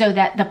so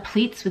that the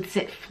pleats would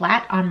sit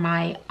flat on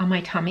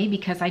my tummy,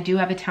 because I do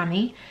have a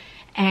tummy.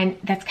 And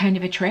that's kind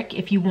of a trick.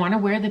 If you want to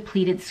wear the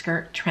pleated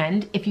skirt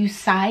trend, if you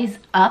size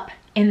up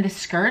in the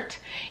skirt,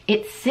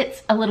 it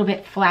sits a little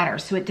bit flatter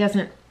so it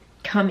doesn't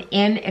come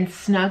in and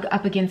snug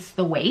up against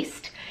the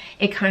waist.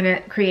 It kind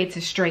of creates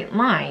a straight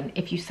line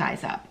if you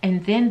size up,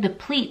 and then the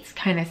pleats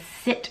kind of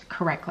sit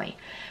correctly.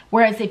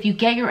 Whereas if you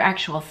get your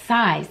actual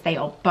size,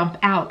 they'll bump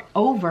out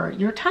over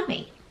your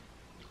tummy.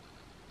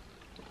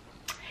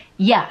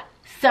 Yeah,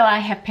 so I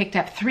have picked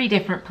up 3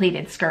 different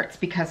pleated skirts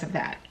because of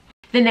that.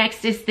 The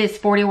next is this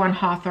 41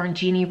 Hawthorne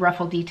Jeannie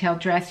ruffle detail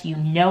dress. You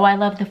know I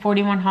love the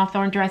 41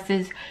 Hawthorne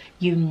dresses.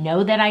 You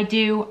know that I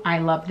do. I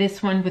love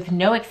this one with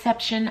no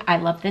exception. I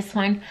love this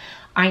one.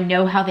 I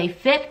know how they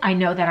fit. I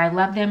know that I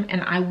love them,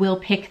 and I will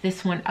pick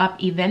this one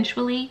up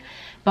eventually.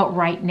 But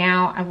right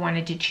now I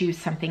wanted to choose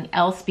something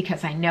else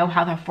because I know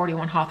how the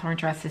 41 Hawthorne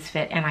dresses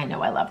fit, and I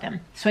know I love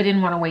them. So I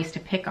didn't want to waste a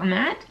pick on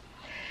that.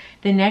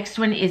 The next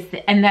one is,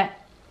 and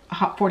that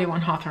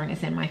 41 Hawthorne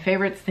is in my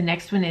favorites. The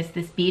next one is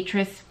this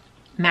Beatrice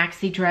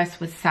maxi dress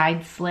with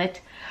side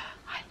slit.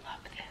 I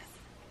love this.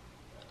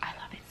 I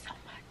love it so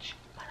much,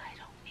 but I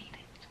don't need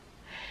it.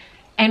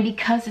 And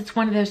because it's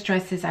one of those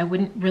dresses, I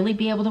wouldn't really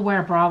be able to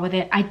wear a bra with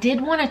it. I did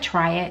want to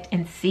try it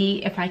and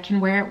see if I can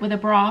wear it with a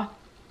bra,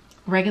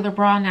 regular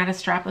bra, not a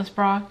strapless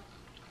bra.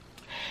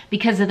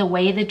 Because of the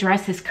way the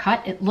dress is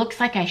cut, it looks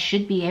like I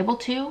should be able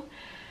to.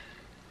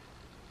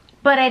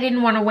 But I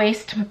didn't want to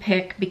waste my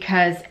pick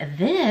because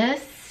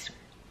this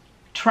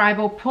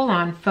tribal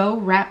pull-on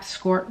faux wrap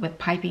skirt with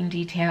piping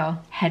detail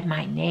had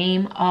my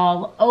name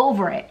all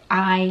over it.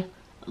 I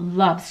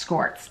love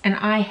skirts, and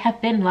I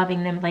have been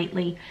loving them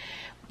lately.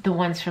 The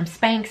ones from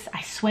Spanx,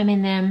 I swim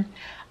in them.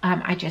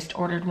 I just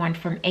ordered one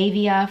from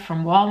Avia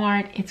from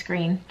Walmart. It's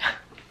green,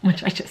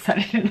 which I just said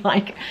I didn't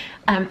like.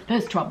 It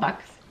was 12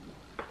 bucks.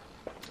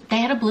 They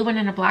had a blue one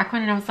and a black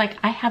one, and I was like,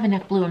 I have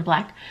enough blue and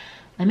black.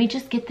 Let me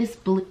just get this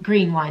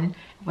green one,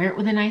 wear it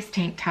with a nice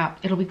tank top.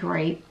 It'll be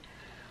great.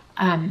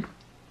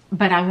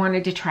 But I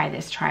wanted to try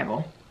this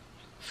tribal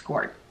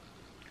skirt.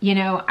 You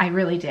know, I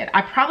really did.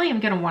 I probably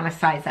am going to want to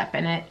size up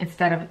in it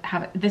instead of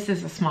having, this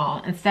is a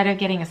small. Instead of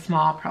getting a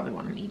small, I'll probably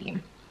want a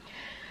medium.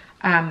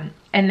 And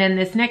then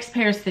this next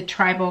pair is the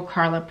tribal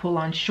Carla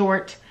pull-on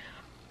short.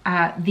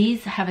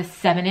 These have a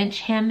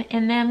 7-inch hem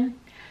in them.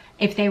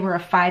 If they were a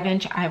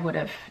 5-inch, I would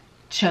have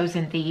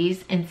chosen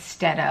these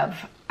instead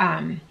of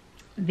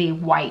the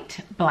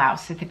white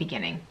blouse at the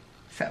beginning.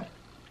 So,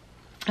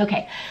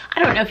 okay.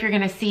 I don't know if you're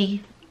going to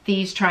see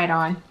these tried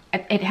on.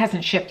 It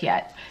hasn't shipped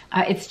yet.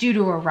 It's due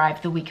to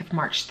arrive the week of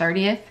March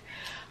 30th.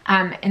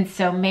 And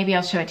so maybe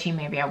I'll show it to you,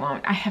 maybe I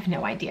won't. I have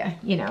no idea.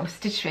 You know,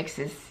 Stitch Fix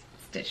is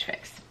Stitch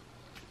Fix.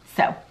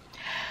 So,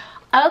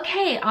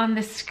 okay, on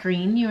the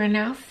screen you are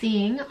now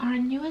seeing our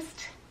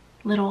newest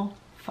little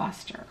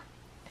foster.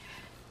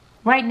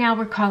 Right now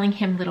we're calling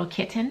him Little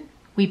Kitten.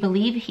 We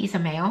believe he's a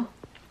male.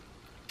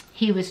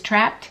 He was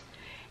trapped.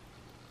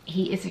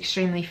 He is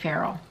extremely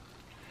feral.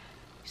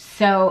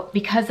 So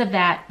because of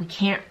that, we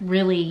can't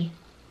really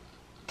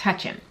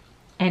touch him,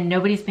 and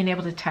nobody's been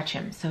able to touch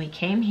him. So he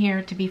came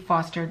here to be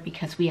fostered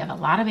because we have a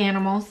lot of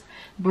animals.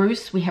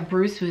 We have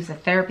Bruce, who's a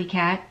therapy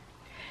cat.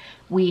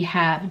 We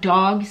have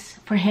dogs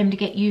for him to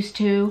get used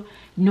to,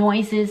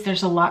 noises.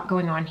 There's a lot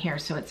going on here.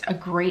 So it's a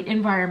great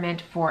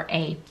environment for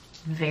a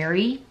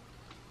very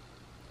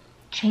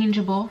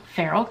changeable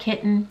feral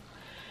kitten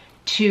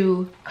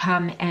to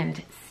come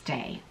and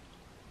stay.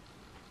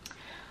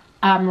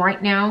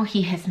 Right now,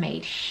 he has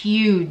made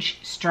huge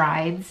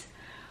strides.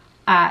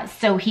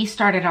 So he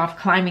started off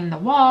climbing the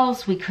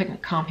walls. We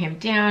couldn't calm him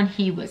down.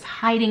 He was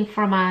hiding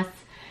from us.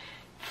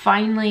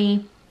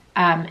 Finally,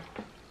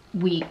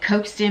 we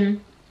coaxed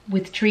him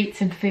with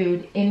treats and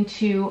food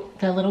into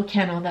the little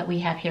kennel that we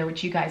have here,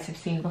 which you guys have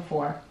seen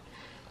before.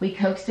 We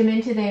coaxed him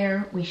into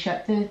there. We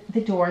shut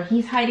the door.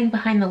 He's hiding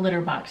behind the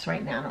litter box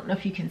right now. I don't know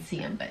if you can see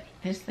him, but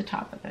there's the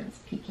top of him. It's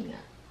peeking up.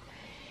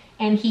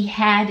 And he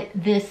had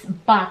this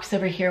box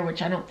over here,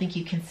 which I don't think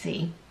you can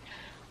see,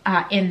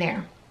 in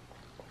there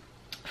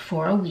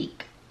for a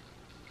week.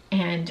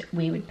 And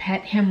we would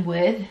pet him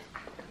with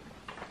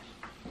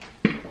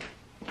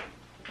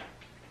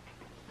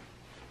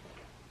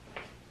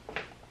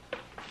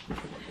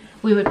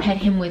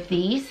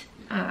these.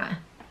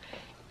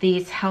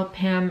 These help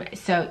him,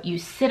 so you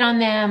sit on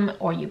them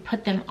or you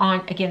put them on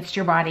against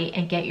your body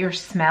and get your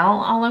smell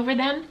all over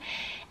them.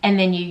 And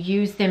then you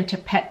use them to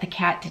pet the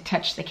cat, to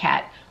touch the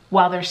cat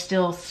while they're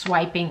still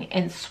swiping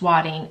and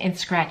swatting and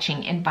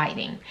scratching and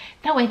biting.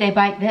 That way they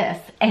bite this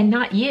and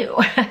not you.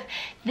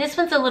 This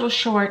one's a little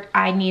short.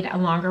 I need a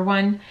longer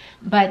one,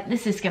 but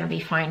this is gonna be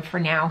fine for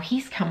now.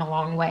 He's come a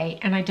long way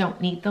and I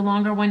don't need the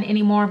longer one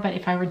anymore, but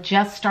if I were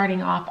just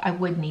starting off, I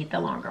would need the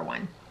longer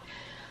one.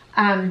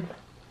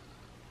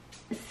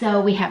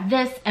 So we have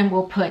this, and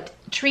we'll put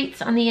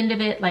treats on the end of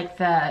it, like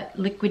the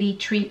liquidy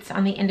treats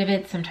on the end of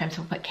it. Sometimes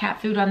we'll put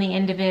cat food on the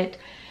end of it,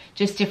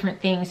 just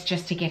different things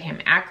just to get him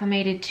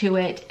acclimated to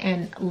it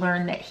and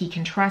learn that he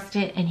can trust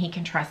it and he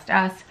can trust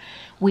us.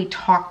 We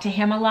talk to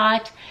him a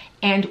lot,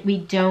 and we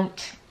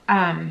don't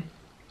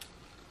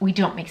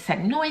make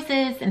sudden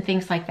noises and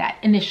things like that.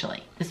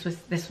 Initially, this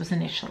was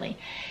initially.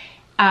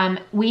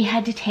 We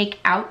had to take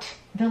out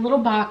the little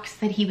box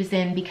that he was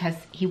in because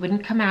he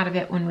wouldn't come out of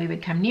it when we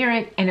would come near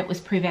it, and it was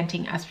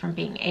preventing us from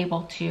being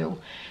able to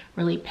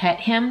really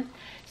pet him.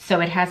 So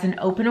it has an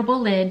openable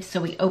lid,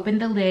 so we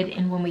opened the lid,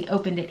 and when we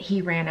opened it,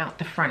 he ran out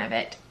the front of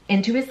it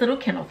into his little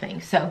kennel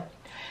thing. So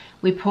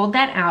we pulled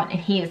that out, and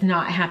he is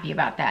not happy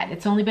about that.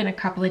 It's only been a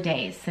couple of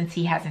days since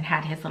he hasn't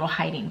had his little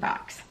hiding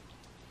box.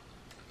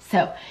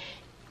 So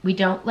we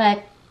don't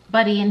let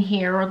Buddy in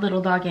here or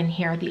Little Dog in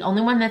here. The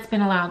only one that's been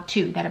allowed,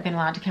 two that have been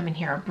allowed to come in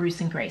here, are Bruce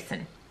and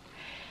Grayson.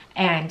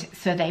 And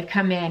so they've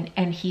come in,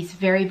 and he's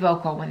very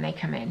vocal when they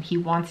come in. He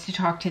wants to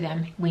talk to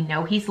them. We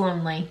know he's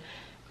lonely,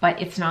 but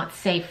it's not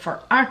safe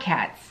for our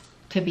cats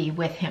to be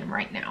with him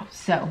right now.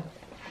 So,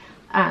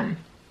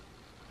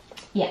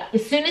 yeah,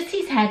 as soon as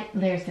he's had,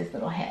 there's his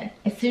little head.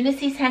 As soon as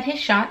he's had his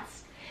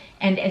shots,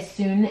 and as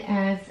soon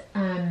as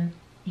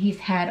he's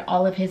had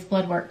all of his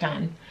blood work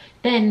done,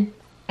 then,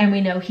 and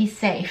we know he's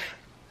safe,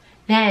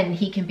 then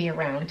he can be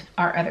around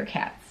our other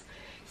cats.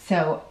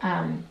 So,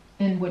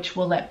 in which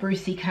we'll let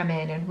Brucey come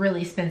in and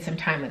really spend some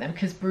time with him,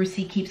 because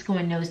Brucey keeps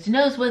going nose to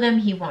nose with him.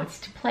 He wants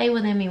to play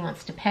with him. He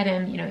wants to pet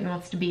him. You know, he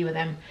wants to be with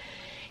him.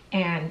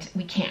 And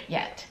we can't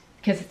yet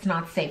because it's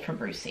not safe for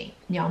Brucey.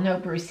 Y'all know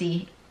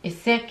Brucey is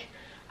sick.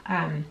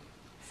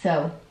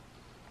 So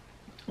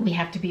we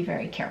have to be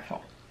very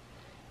careful.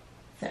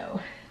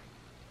 So,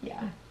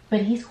 yeah.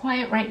 But he's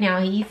quiet right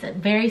now. He's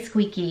very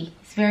squeaky.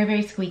 He's very,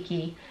 very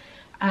squeaky.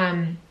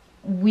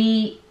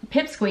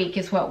 Pipsqueak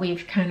is what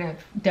we've kind of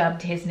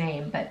dubbed his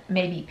name, but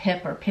maybe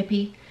Pip or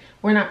Pippy.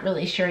 We're not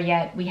really sure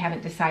yet. We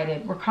haven't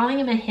decided. We're calling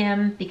him a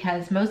him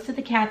because most of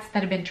the cats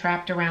that have been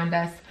trapped around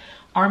us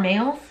are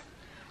males.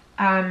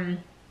 I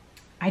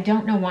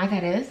don't know why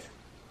that is.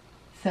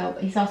 So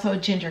he's also a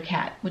ginger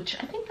cat, which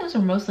I think those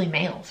are mostly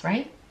males,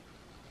 right?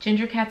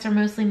 Ginger cats are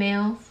mostly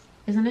males,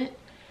 isn't it?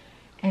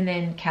 And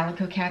then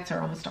calico cats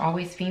are almost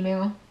always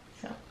female.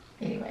 So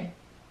anyway.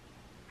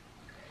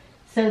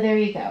 So there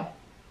you go.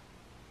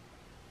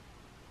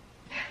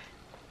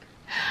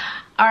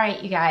 All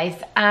right, you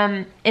guys,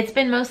 it's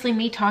been mostly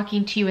me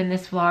talking to you in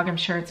this vlog. I'm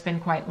sure it's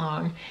been quite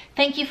long.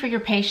 Thank you for your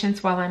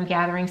patience while I'm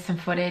gathering some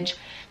footage.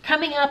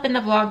 Coming up in the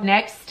vlog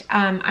next,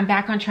 I'm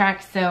back on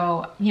track,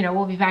 so, you know,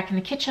 we'll be back in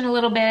the kitchen a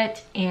little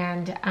bit,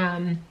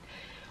 and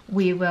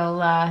we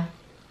will, I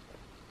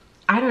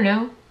don't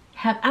know,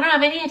 I don't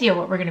have any idea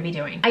what we're going to be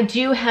doing. I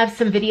do have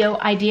some video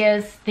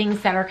ideas,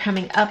 things that are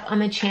coming up on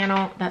the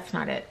channel. That's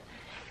not it.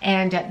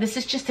 And this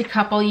is just a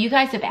couple. You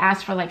guys have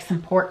asked for like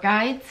some port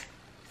guides.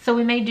 So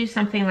we may do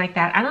something like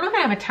that. I don't know if I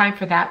have a time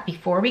for that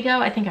before we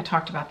go. I think I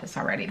talked about this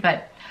already,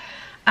 but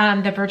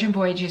the Virgin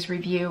Voyages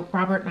review,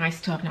 Robert and I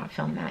still have not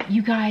filmed that.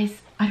 You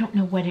guys, I don't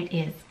know what it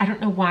is. I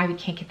don't know why we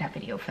can't get that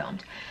video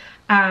filmed.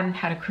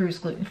 How to cruise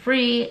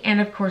gluten-free,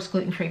 and of course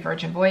gluten-free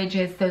Virgin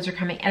Voyages. Those are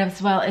coming,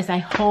 as well as a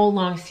whole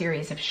long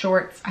series of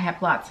shorts. I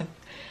have lots of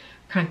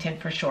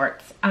content for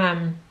shorts.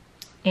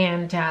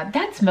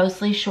 That's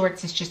mostly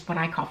shorts. It's just what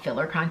I call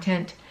filler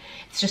content.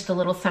 It's just a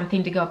little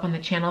something to go up on the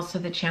channel so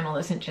the channel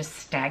isn't just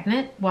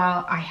stagnant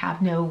while I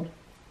have no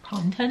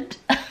content.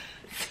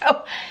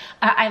 So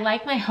I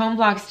like my home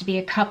vlogs to be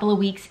a couple of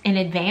weeks in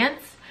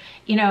advance,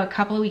 you know, a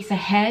couple of weeks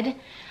ahead,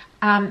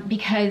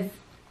 because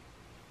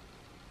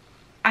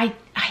I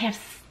have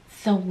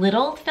so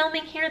little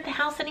filming here at the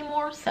house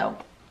anymore. So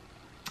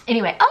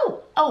anyway,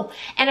 oh,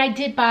 and I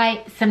did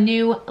buy some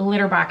new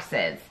litter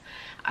boxes.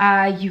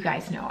 You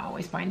guys know I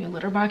always buy new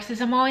litter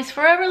boxes. I'm always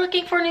forever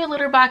looking for new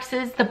litter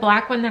boxes. The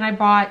black one that I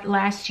bought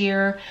last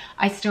year,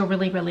 I still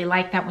really, really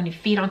like that. When you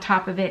feed on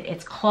top of it,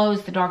 it's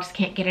closed. The dogs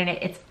can't get in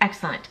it. It's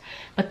excellent.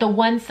 But the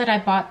ones that I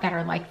bought that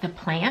are like the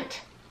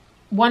plant,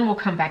 one will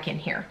come back in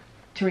here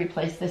to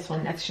replace this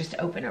one that's just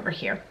open over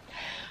here.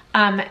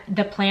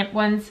 The plant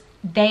ones,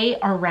 they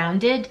are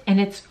rounded,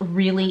 and it's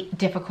really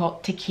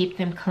difficult to keep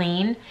them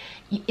clean.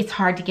 It's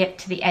hard to get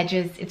to the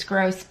edges. It's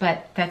gross,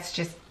 but that's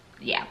just,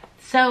 yeah.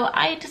 So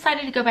I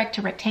decided to go back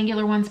to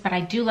rectangular ones, but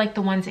I do like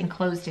the ones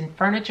enclosed in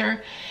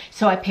furniture.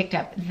 So I picked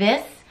up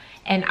this,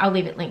 and I'll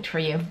leave it linked for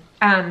you.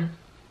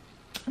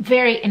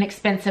 Very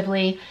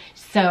inexpensively.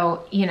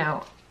 So, you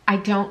know, I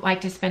don't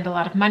like to spend a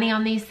lot of money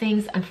on these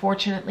things,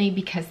 unfortunately,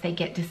 because they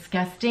get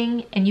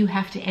disgusting and you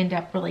have to end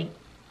up really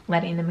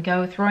letting them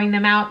go, throwing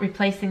them out,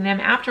 replacing them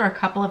after a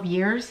couple of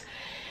years.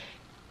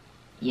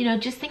 You know,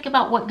 just think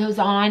about what goes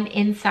on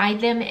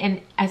inside them, and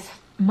as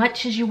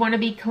much as you want to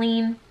be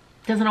clean,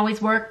 doesn't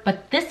always work.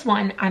 But this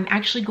one, I'm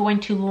actually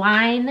going to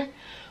line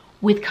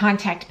with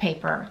contact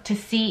paper to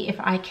see if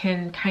I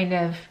can kind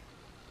of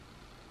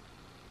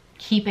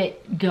keep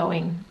it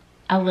going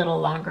a little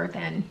longer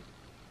than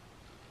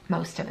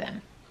most of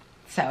them.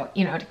 So,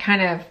 you know, to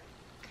kind of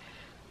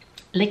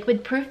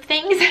liquid proof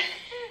things.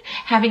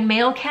 Having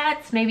male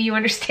cats, maybe you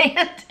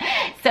understand.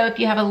 So if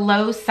you have a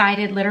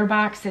low-sided litter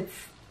box,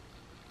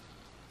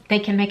 they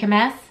can make a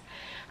mess.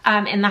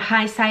 And the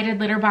high-sided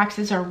litter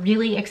boxes are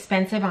really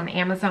expensive on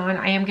Amazon.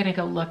 I am gonna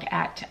go look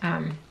at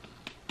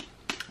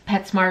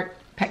PetSmart,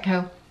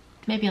 Petco.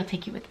 Maybe I'll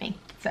take you with me.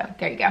 So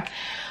there you go.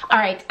 All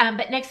right,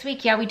 but next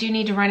week, yeah, we do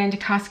need to run into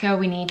Costco.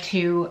 We need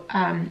to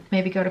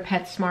maybe go to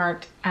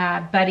PetSmart.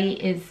 Buddy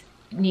is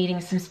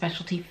needing some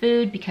specialty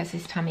food because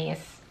his tummy is,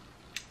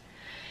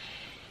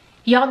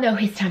 y'all know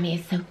his tummy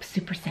is so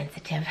super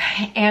sensitive.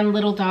 And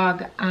little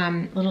dog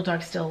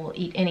still will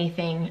eat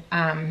anything.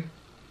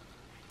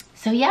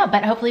 So yeah,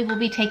 but hopefully we'll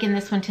be taking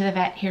this one to the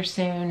vet here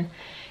soon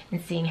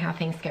and seeing how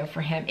things go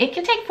for him. It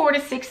can take 4 to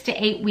 6 to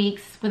 8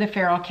 weeks with a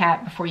feral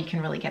cat before you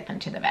can really get them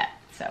to the vet.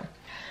 So,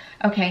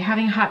 okay,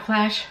 having a hot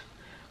flash.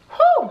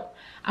 Whew!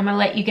 I'm gonna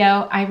let you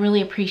go. I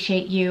really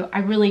appreciate you. I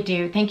really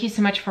do. Thank you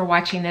so much for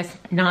watching this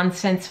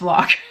nonsense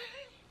vlog.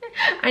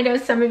 I know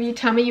some of you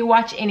tell me you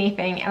watch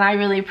anything, and I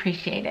really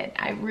appreciate it.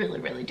 I really,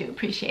 really do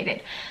appreciate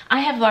it. I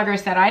have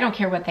vloggers that I don't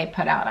care what they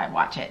put out, I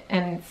watch it.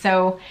 And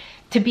so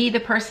to be the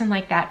person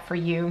like that for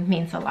you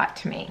means a lot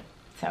to me.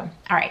 So,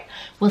 all right,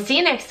 we'll see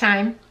you next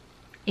time.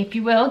 If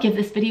you will, give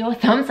this video a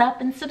thumbs up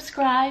and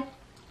subscribe.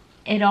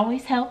 It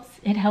always helps.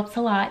 It helps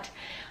a lot.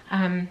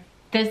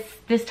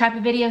 This type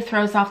of video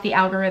throws off the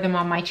algorithm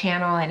on my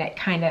channel, and it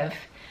kind of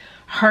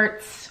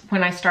hurts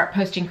when I start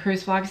posting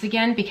cruise vlogs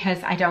again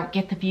because I don't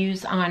get the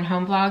views on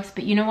home vlogs.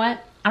 But you know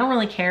what? I don't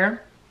really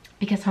care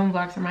because home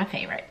vlogs are my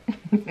favorite.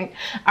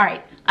 All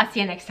right, I'll see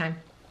you next time.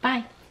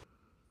 Bye.